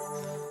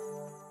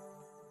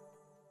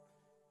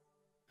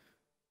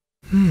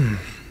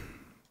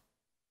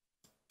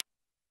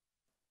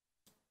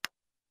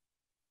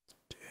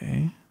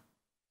 Okay.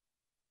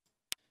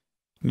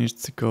 Needs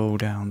to go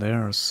down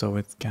there so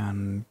it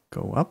can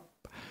go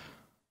up.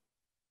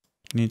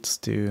 Needs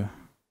to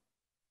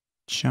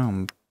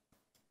jump.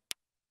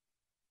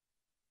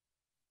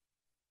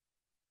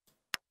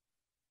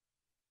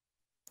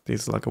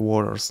 This is like a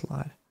water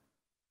slide.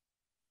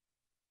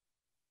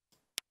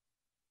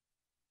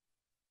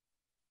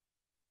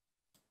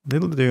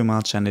 Little too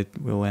much and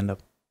it will end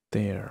up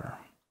there.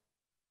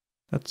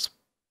 That's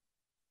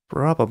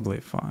probably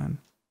fine.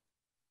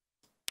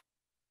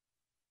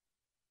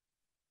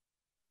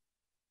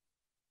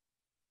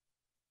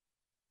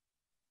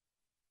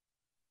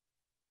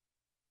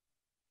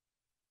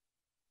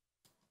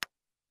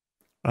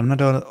 I'm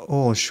not at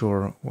all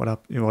sure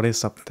what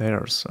is up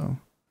there, so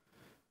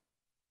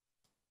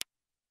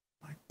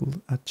I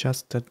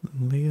adjust that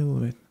a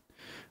little bit.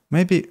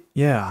 Maybe,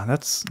 yeah,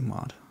 that's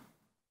smart.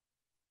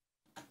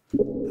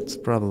 That's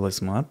probably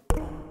smart.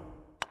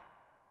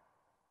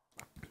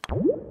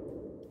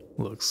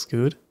 Looks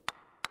good.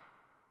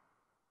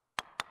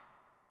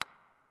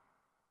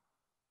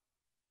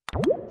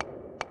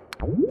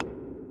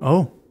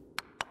 Oh.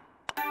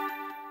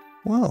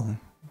 Well,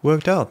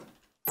 worked out.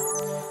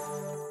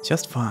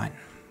 Just fine.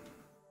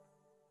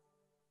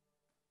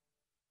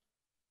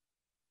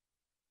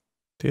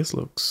 This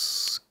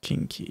looks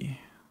kinky.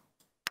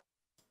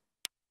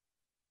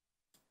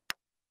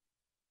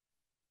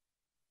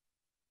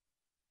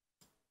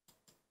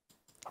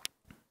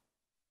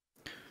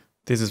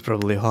 This is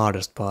probably the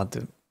hardest part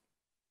that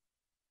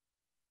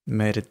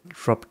made it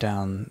drop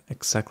down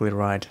exactly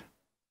right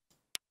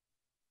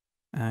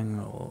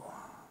angle.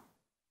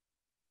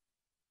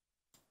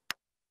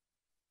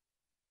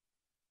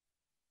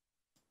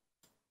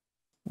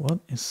 What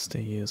is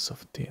the use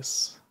of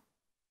this?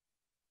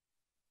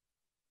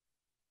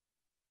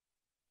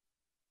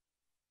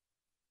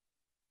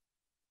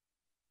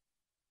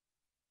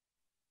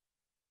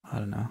 I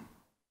don't know.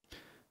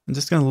 I'm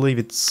just gonna leave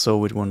it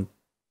so it won't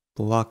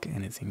block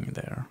anything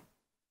there.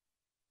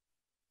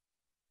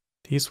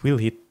 These will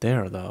hit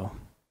there though.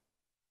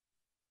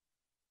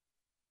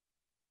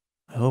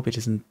 I hope it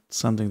isn't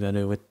something to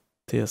do with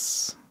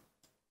this.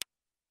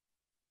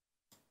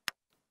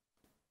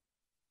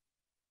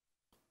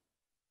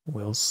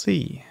 We'll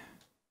see.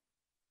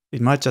 It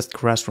might just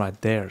crash right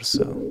there,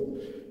 so...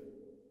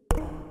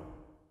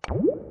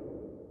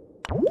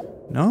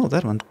 No,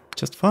 that one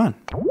just fine.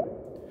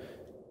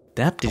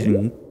 That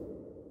didn't...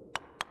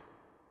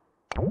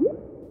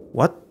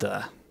 What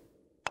the...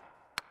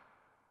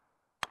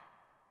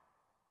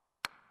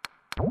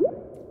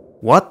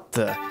 What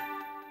the...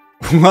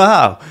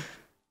 Wow!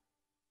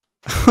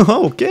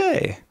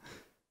 Okay!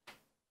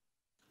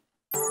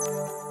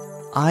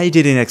 I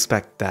didn't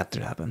expect that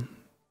to happen.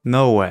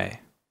 No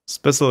way.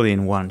 Especially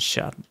in one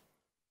shot.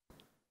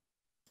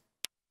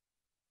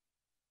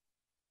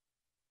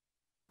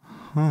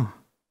 Huh.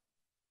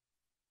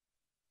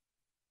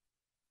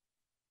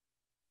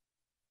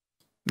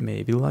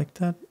 Maybe like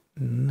that?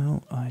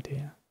 No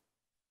idea.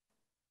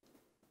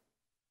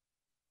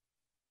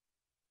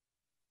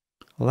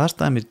 Last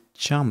time it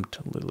jumped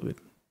a little bit.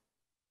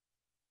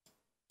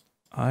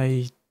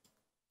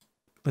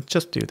 Let's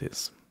just do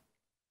this.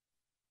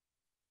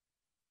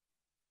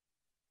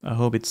 I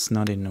hope it's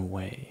not in a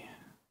way.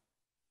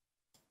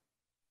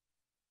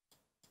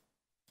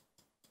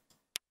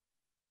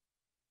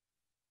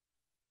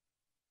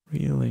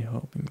 Really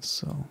hoping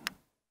so.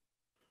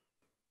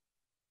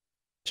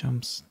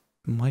 Jumps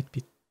might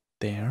be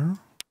there.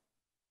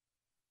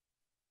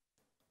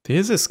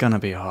 This is gonna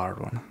be a hard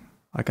one.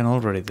 I can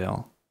already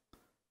tell.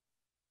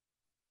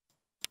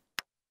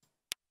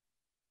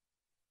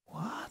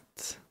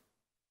 What?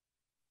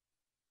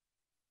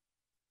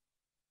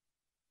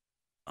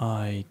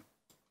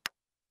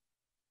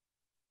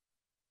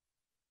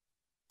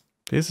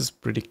 This is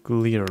pretty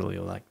clearly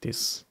like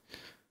this.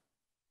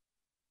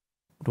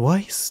 Why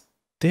is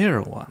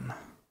there one?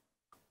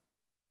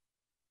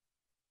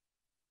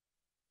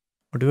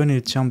 do I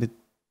need to jump it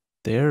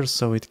there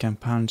so it can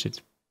punch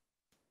it?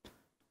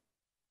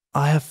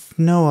 I have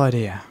no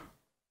idea.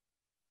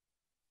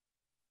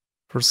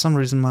 For some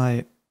reason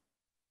my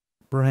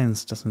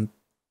brains doesn't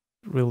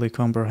really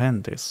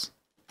comprehend this.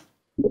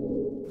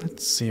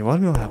 Let's see what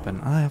will happen.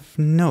 I have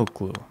no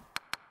clue.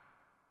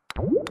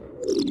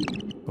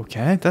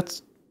 Okay,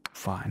 that's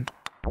fine.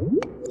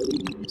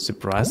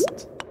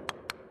 Surprised?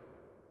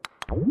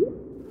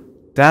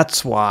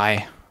 That's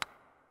why.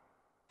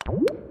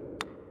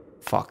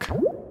 Fuck.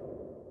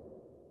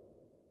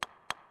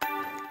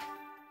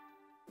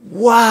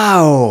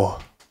 Wow!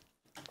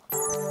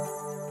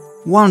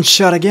 One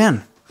shot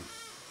again.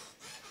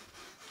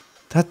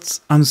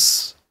 That's...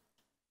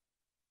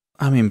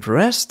 I'm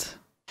impressed.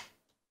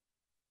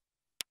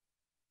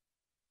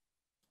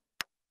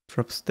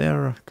 Drops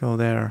there, go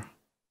there.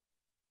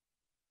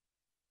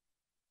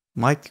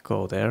 Might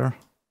go there.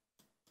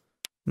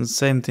 And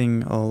same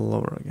thing all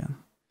over again.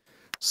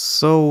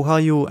 So how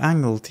you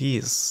angle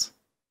these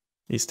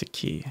is the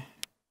key.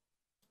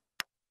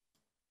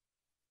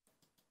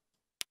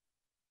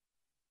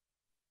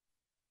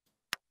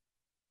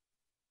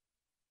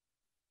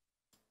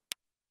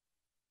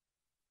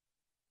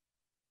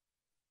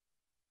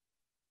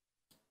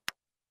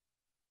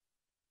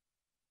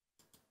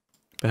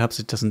 Perhaps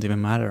it doesn't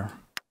even matter.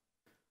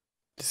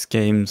 This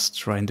game's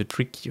trying to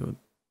trick you,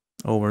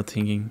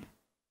 overthinking.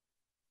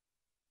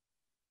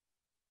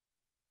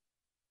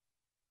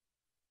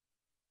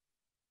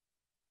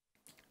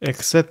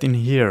 Except in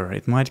here,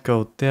 it might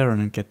go there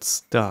and get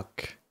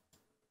stuck.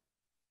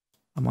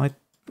 I might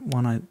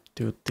wanna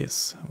do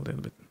this a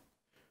little bit.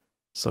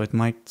 So it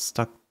might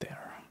stuck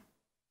there.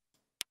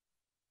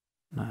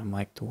 And I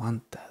might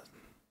want that.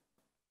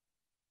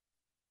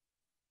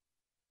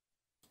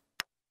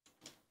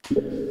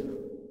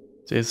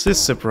 This is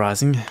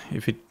surprising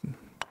if it...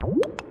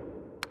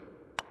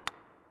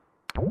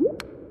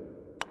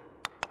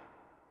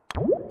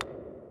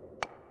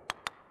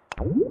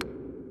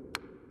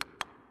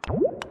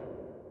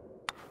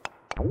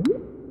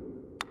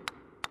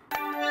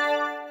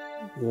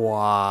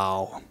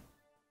 Wow.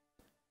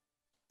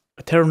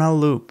 Eternal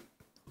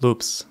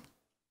loops.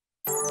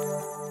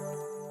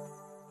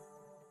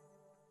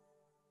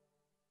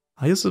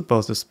 Are you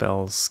supposed to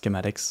spell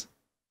schematics?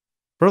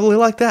 Probably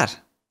like that.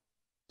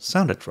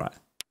 Sounded right.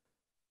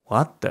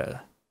 What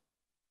the?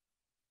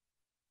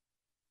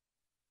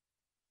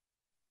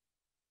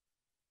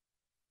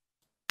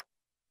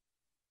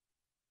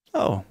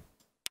 Oh.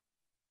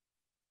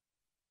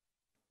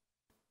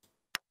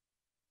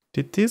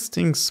 Did these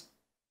things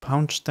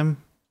punch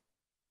them?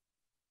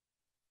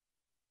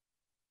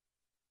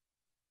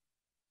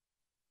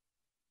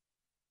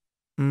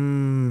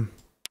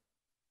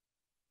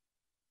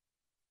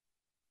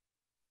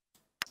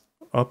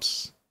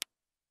 Oops.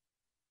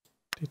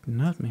 Did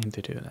not mean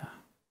to do that.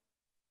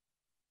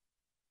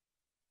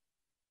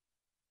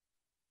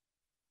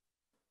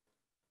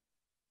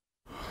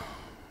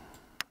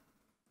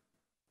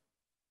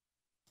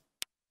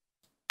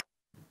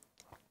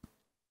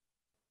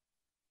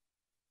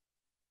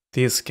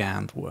 This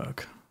can't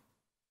work.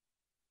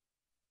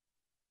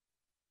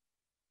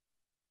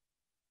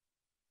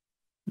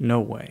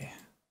 No way.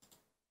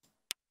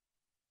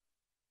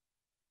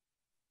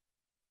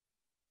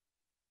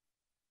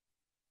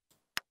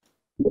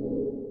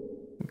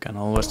 We can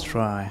always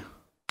try.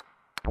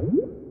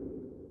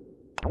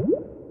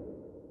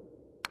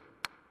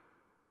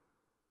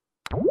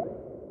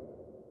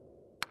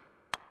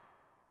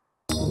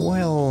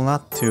 Well,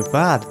 not too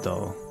bad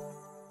though.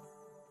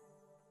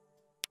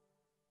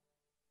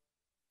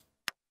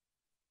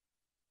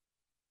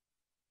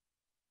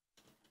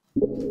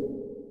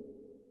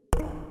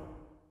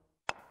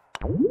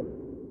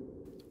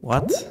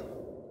 What?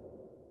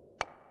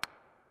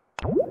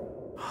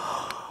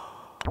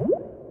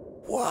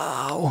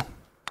 Wow.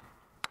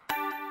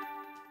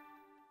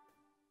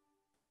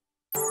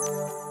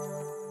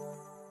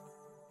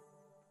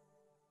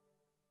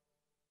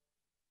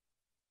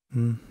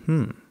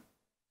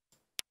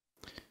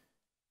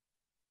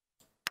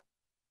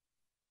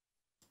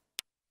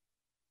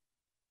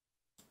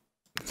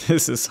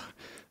 This is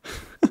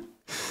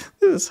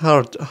this is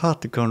hard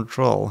to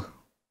control.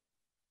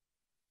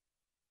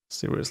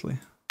 Seriously.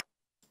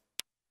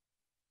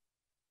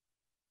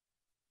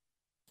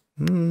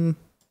 Oh,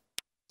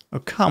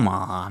 come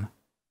on.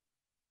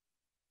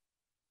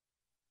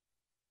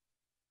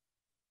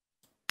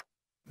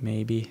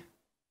 Maybe.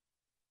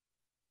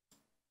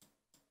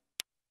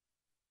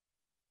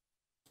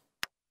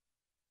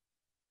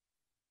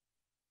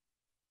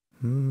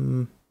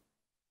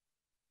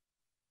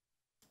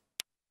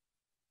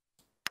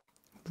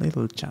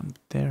 Little jump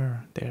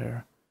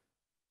there.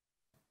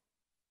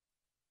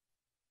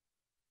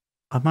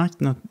 I might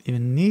not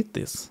even need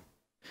this.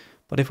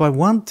 But if I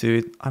want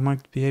to, I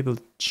might be able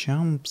to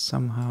jump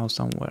somehow,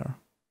 somewhere.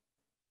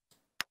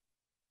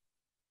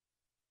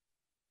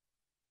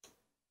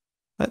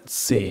 Let's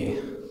see.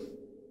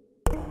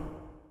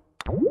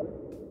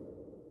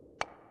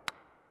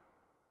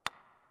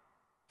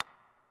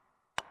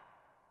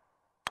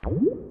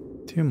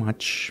 Too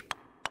much.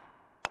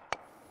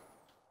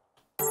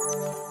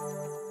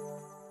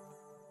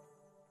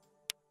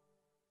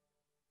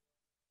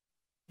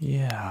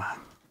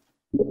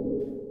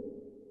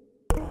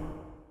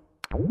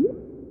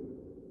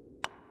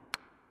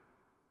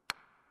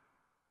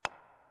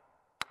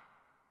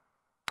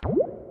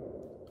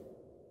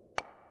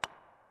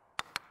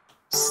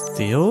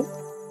 Still?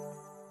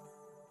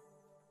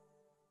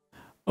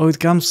 Oh,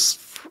 it comes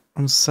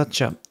from such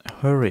a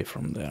hurry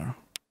from there.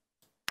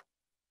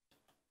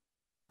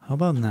 How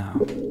about now?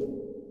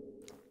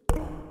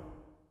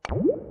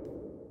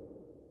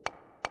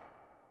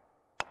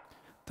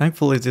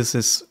 Thankfully this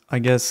is, I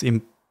guess,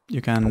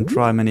 you can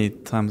try many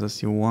times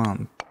as you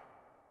want.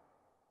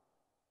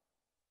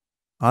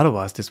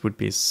 Otherwise this would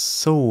be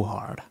so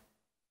hard.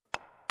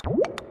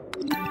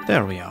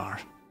 There we are.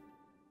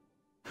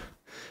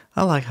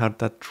 I like how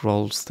that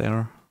rolls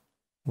there,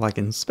 like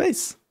in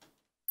space.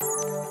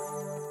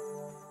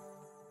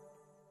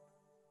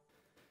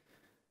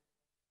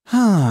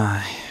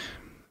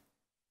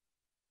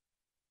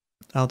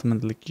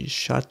 Ultimately you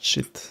judge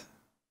it.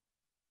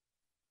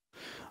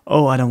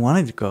 Oh, I don't want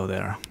it to go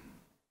there.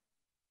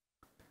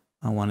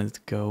 I want it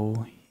to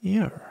go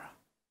here.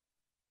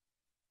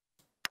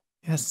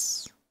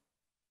 Yes.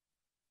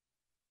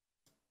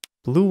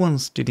 Blue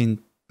ones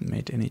didn't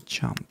make any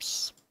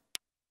jumps.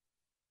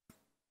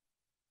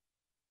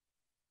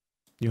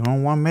 You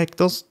don't want to make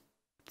those?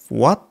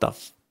 What the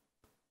f?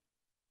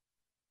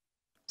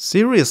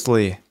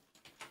 Seriously?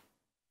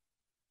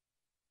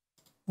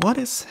 What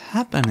is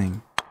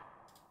happening?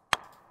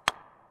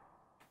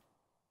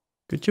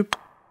 Could you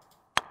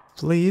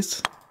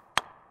please?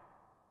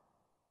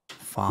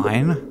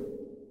 Fine.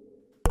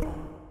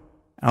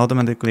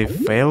 Automatically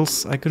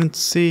fails. I couldn't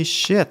see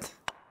shit.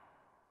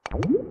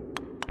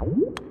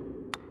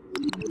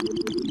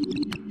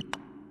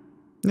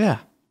 Yeah.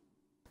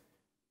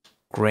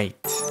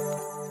 Great.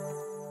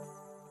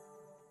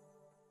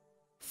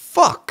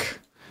 Fuck!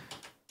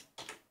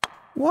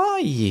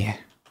 Why?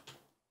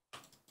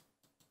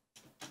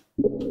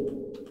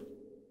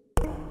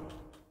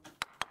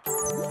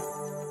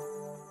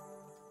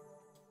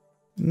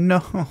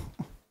 No.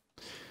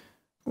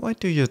 Why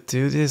do you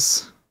do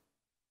this?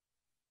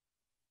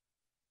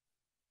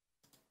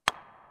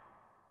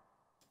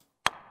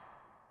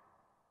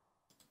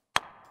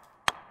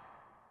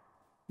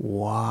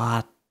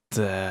 What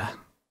the?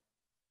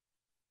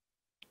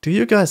 Do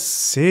you guys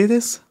see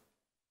this?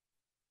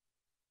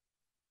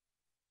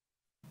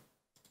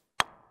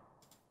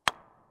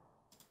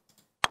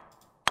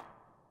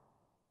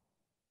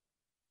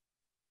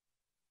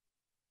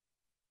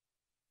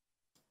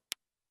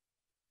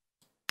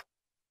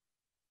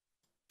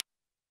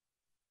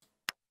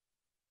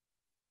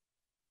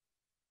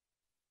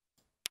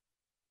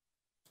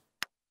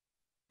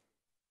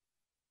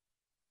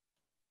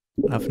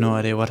 I have no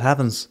idea what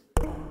happens.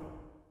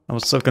 I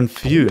was so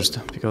confused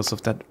because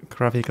of that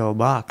graphical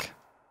bug.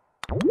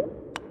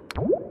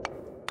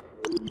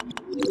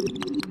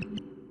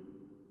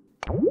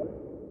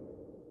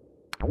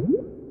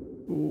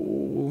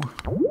 Ooh.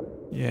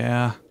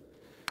 Yeah.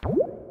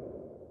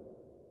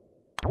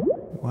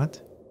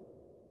 What?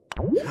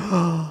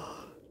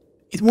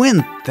 It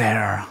went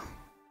there!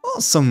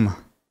 Awesome!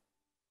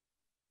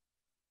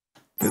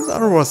 This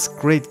other was a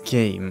great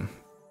game.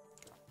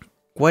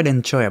 Quite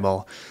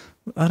enjoyable.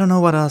 I don't know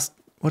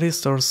what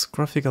is those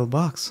graphical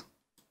bugs?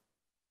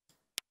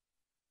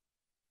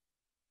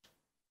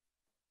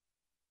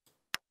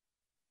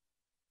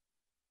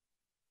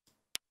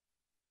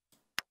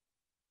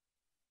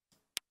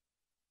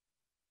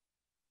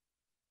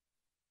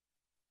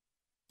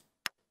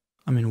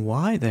 I mean,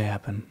 why they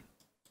happen?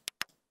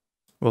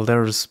 Well,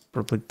 there's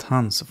probably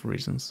tons of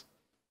reasons.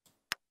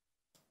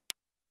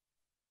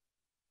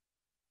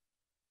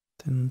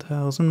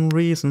 10,000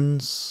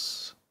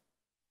 reasons,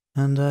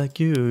 and I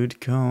could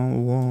go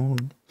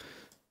on.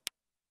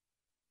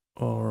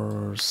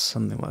 Or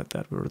something like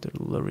that were the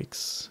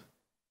lyrics.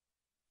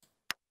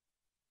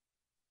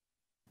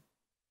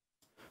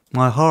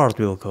 My heart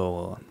will go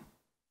on.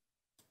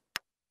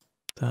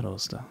 That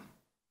was the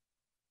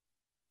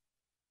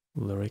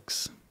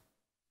lyrics.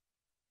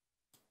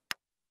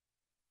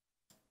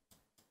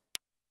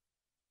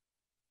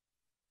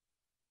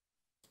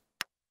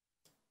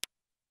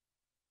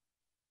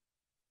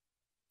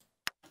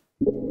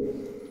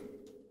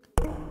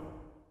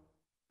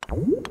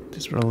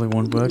 This really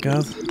won't work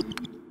out.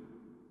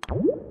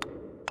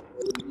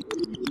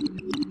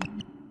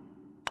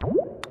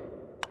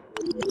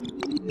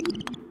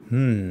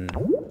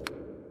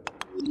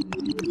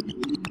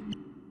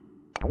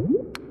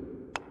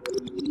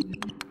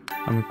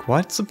 I'm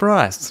quite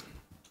surprised.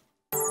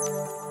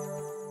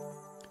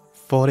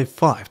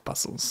 45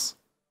 puzzles.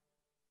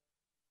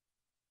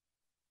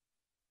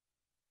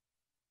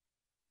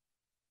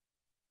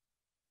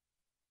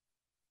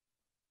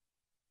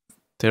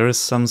 There is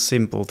some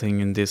simple thing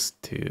in this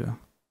too.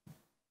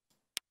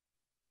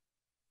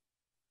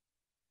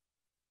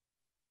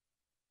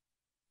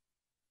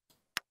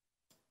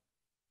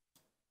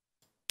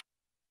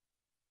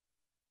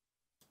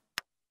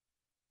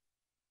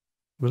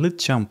 Will it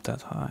jump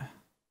that high?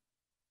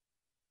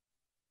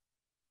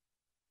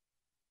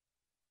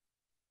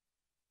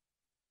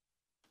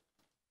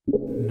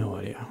 No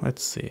idea.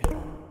 Let's see.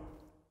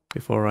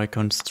 Before I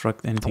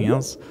construct anything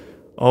else.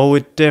 Oh,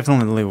 it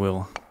definitely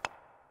will.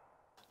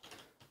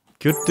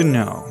 Good to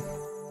know.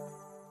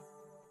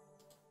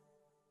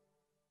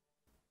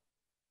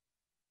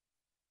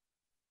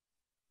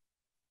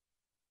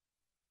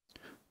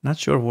 Not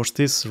sure was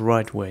this the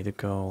right way to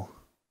go.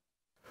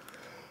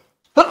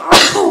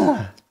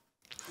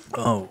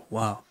 Oh,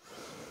 wow.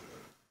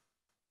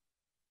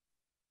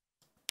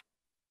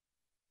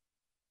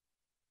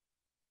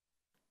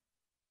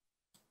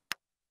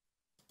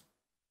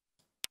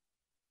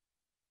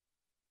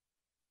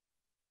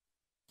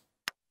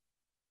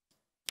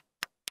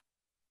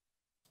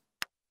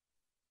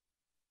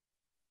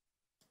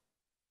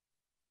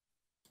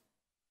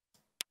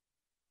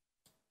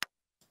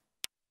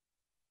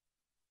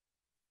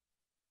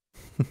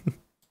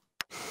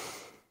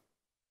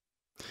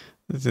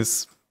 This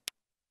is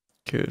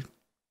good.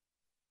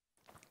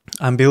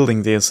 I'm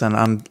building this and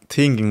I'm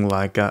thinking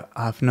like I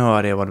have no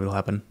idea what will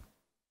happen.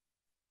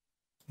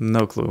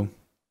 No clue.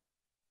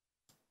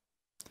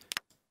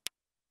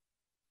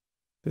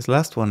 This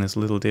last one is a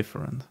little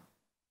different.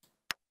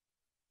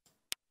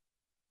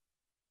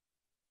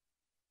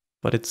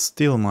 But it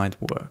still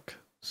might work.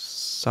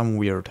 Some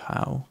weird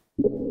how.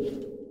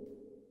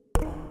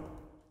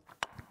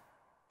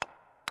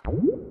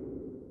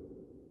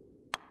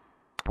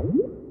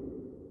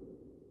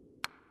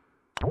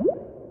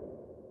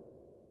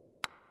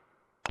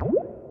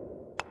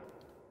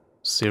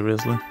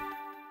 Seriously?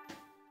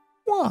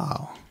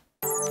 Wow.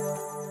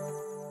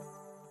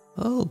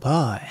 Oh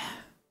boy.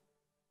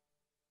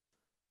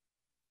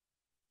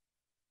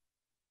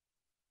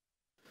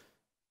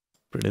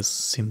 Pretty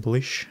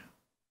simple-ish.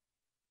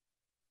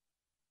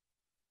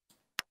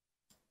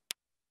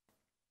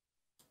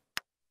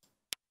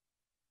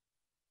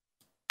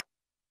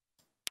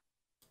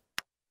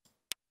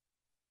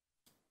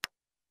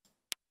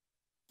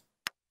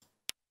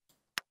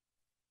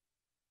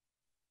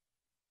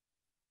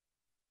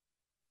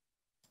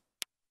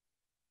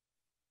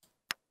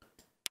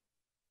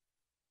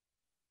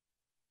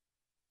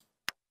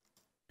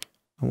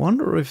 I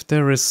wonder if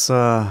there is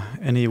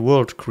any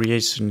world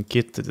creation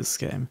kit to this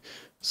game,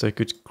 so you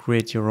could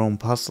create your own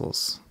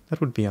puzzles.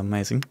 That would be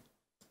amazing.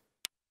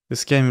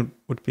 This game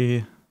would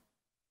be...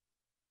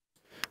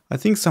 I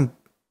think some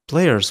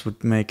players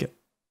would make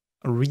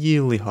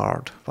really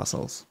hard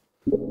puzzles.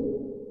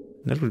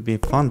 That would be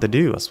fun to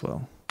do as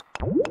well.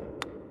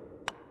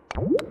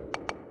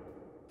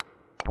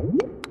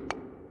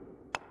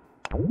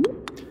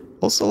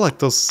 Also like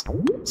those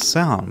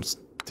sounds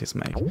this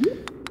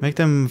make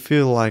them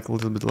feel like a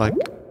little bit like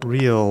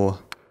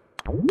real.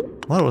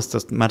 What was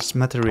this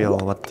material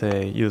what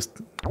they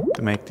used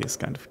to make these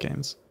kind of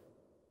games?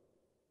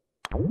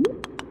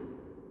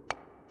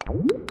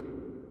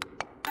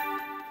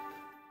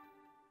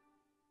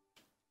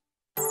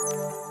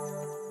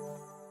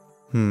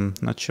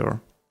 Not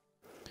sure.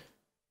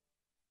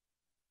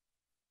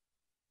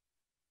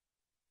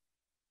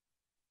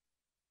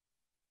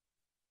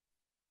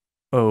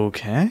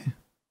 Okay.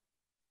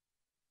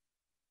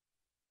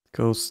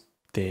 Goes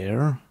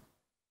there.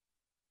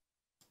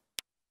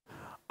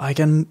 I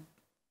can...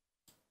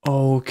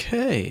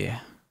 Okay.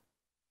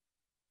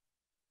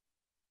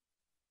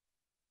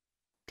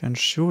 Can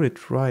shoot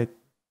it right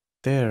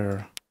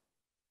there.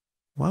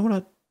 Why would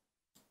I...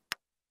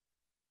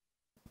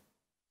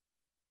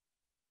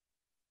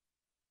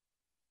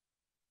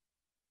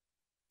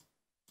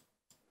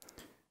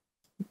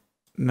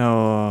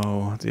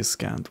 No, this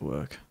can't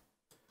work.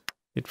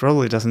 It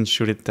probably doesn't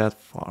shoot it that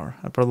far.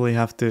 I probably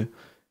have to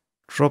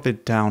drop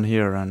it down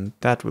here and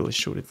that will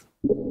shoot it.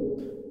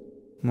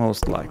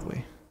 Most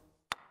likely.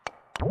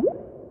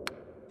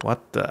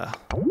 What the...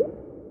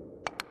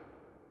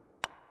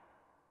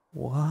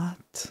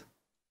 What?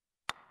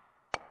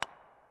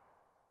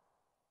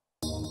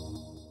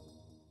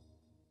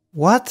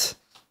 What?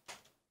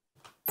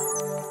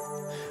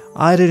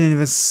 I didn't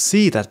even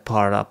see that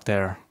part up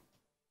there.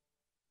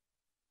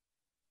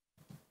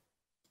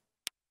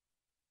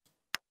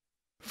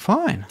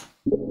 Fine.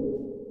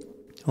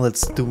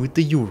 Let's do it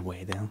the your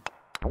way then.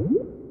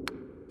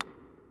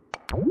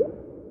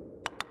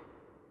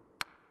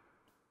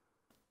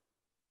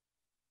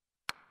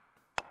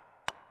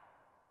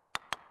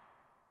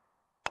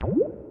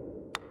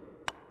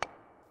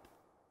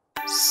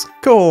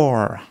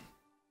 Score!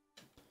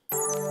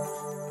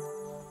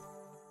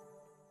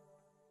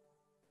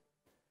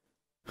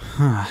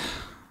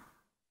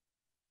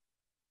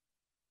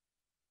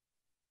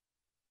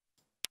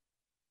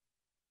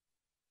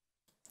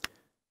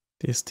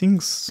 These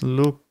things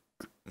look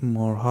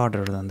more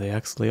harder than they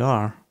actually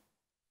are.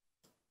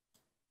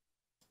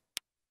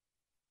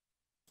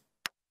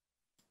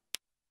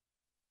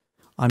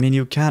 I mean,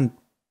 you can't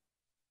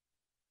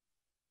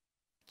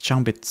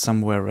jump it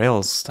somewhere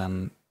else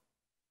than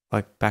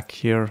like back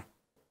here.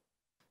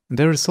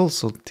 There is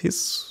also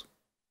this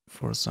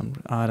for some...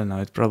 I don't know,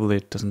 it probably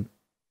doesn't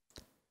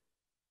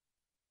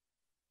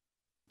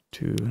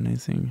do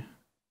anything.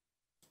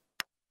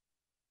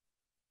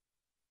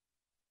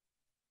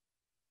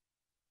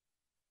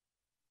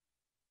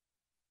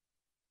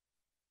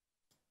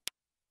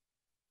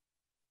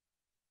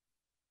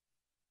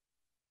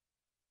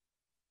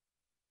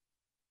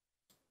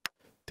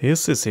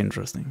 This is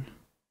interesting.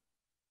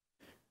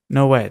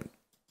 No, wait.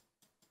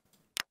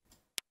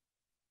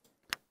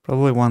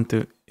 Probably want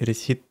to it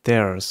is hit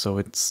there, so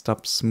it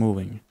stops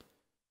moving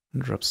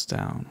and drops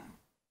down.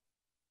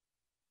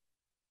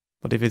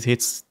 But if it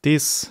hits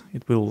this,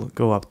 it will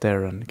go up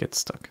there and get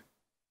stuck.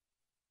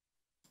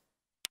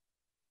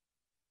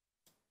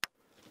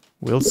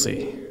 We'll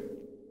see.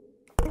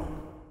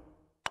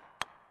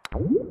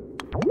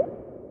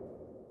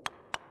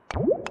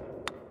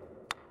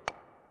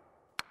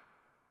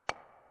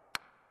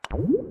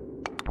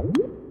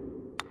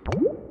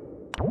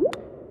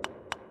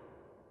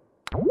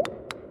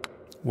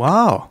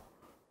 Wow!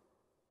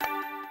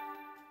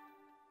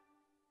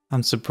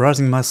 I'm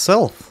surprising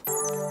myself.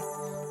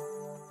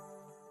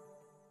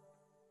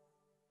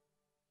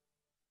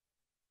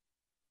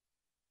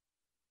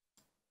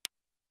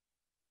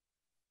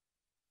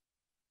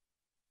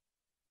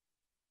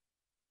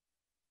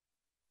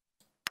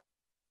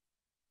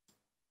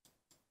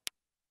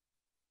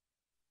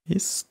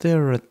 Is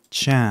there a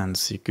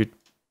chance you could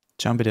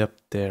jump it up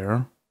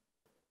there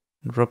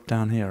and drop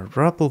down here?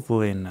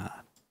 Probably not.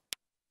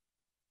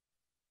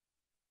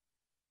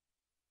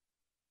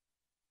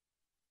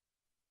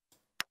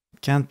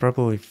 Can't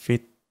probably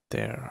fit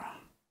there.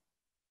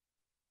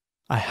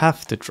 I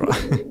have to try.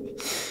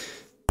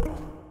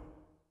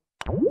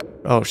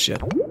 Oh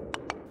shit.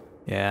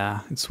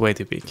 Yeah, it's way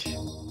too big.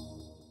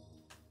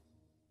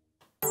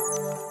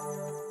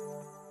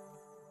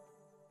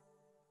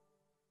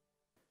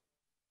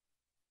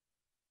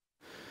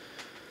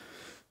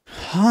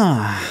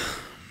 Huh.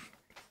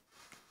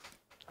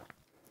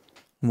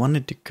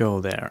 Wanted to go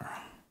there.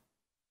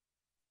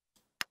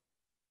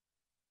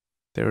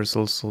 There's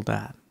also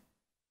that.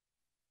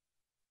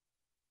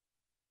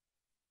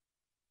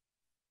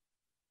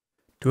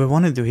 Do I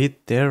want it to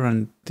hit there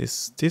and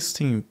this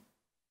thing?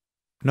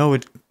 No,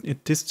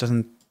 this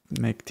doesn't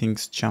make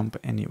things jump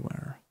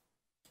anywhere.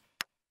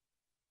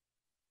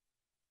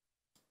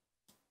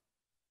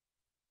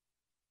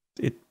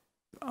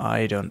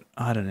 I don't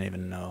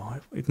even know.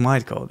 It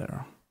might go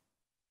there.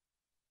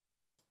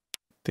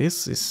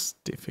 This is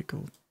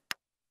difficult.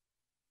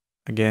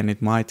 Again,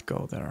 it might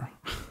go there.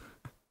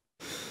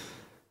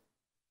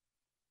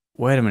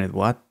 Wait a minute,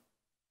 what?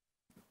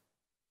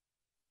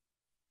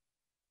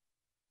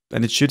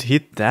 And it should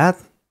hit that?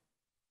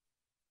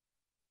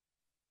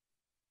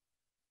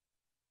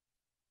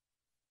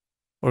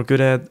 Or could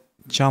I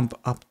jump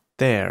up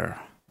there?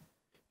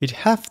 It'd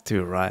have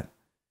to, right?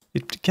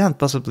 It can't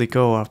possibly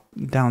go up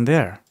down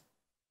there.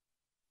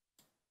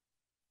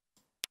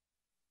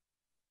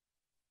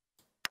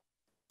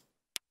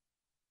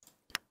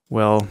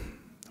 Well,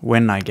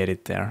 when I get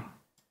it there.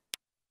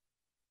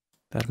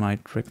 That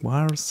might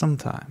require some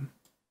time.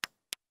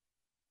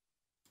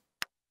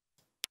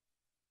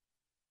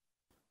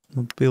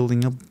 I'm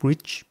building a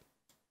bridge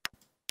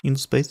in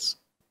space.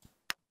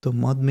 Don't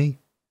mod me.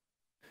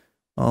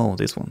 Oh,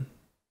 this one.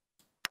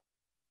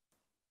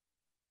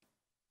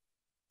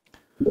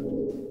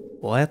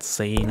 Let's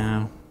see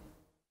now.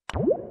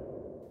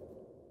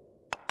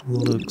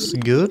 Looks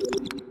good.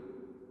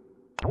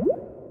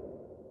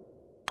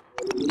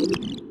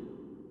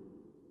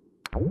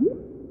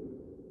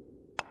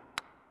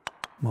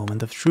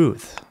 Moment of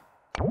truth.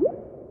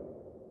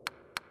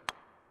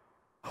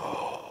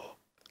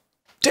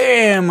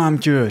 Damn, I'm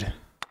good.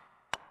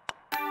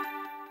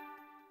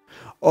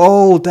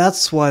 Oh,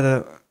 that's why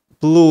the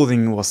blue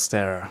thing was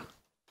there.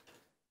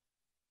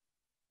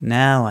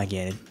 Now I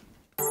get it.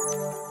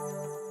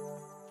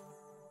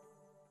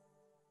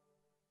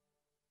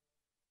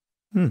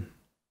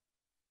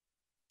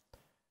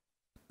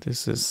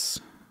 This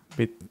is a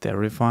bit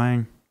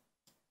terrifying.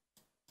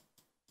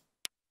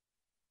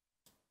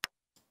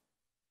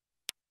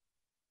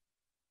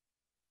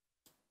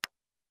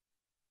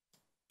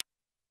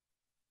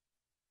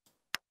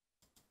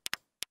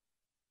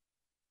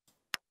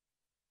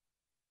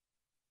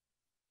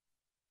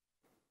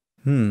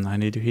 I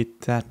need to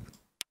hit that.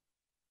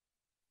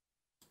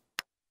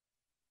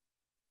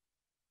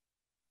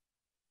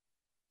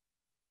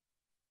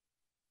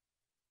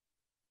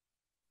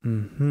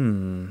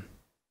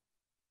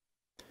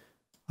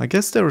 I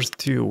guess there's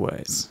two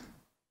ways.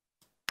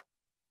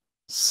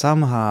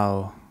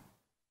 Somehow,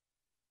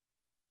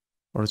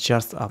 or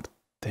just up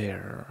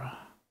there. I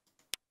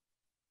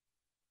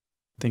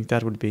think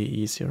that would be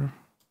easier.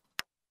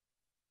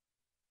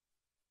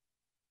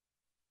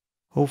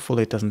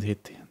 Hopefully it doesn't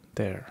hit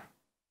there.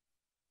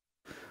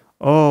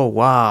 Oh,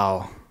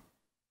 wow.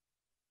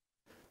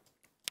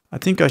 I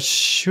think I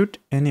should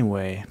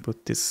anyway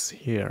put this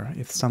here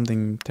if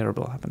something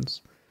terrible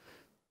happens.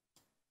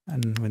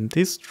 And when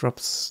this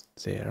drops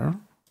there,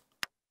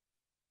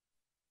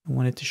 I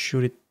wanted to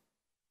shoot it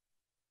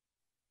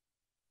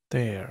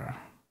there.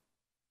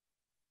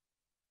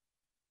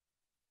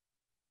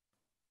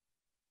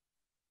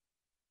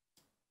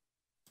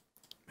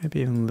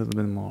 Maybe even a little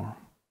bit more.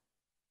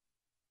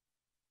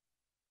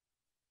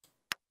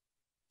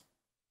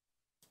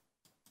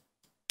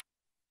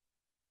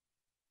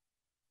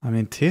 I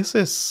mean, this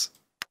is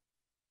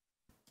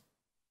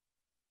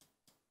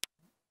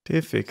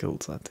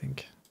difficult, I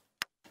think.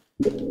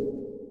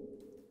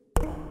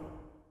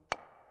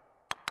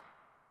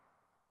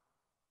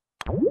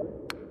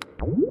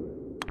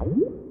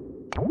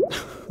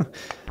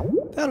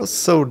 was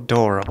so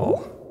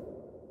adorable.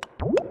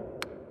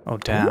 Oh,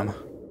 damn.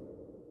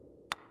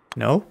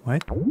 No?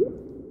 Wait.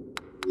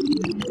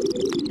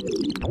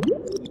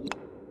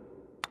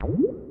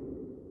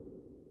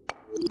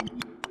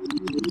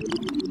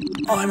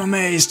 I'm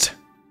amazed.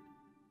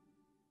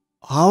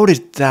 How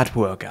did that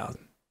work out?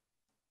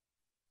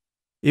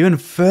 Even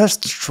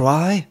first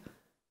try?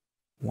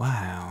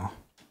 Wow.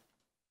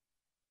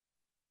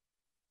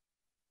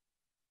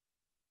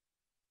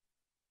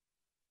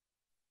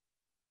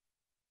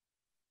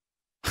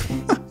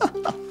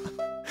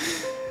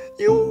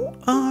 You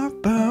are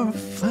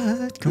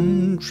perfect.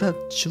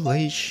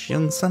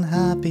 Congratulations and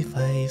happy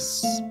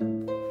face.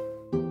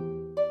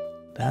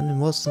 That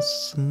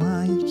was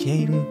my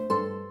game.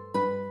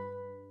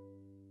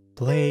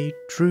 Play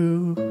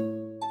true.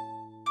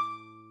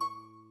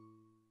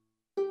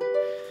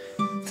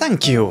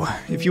 Thank you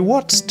if you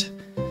watched,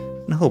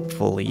 and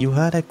hopefully you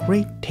had a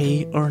great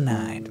day or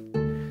night.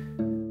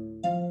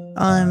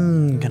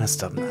 I'm gonna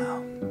stop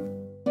now.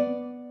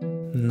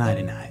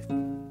 Nighty night.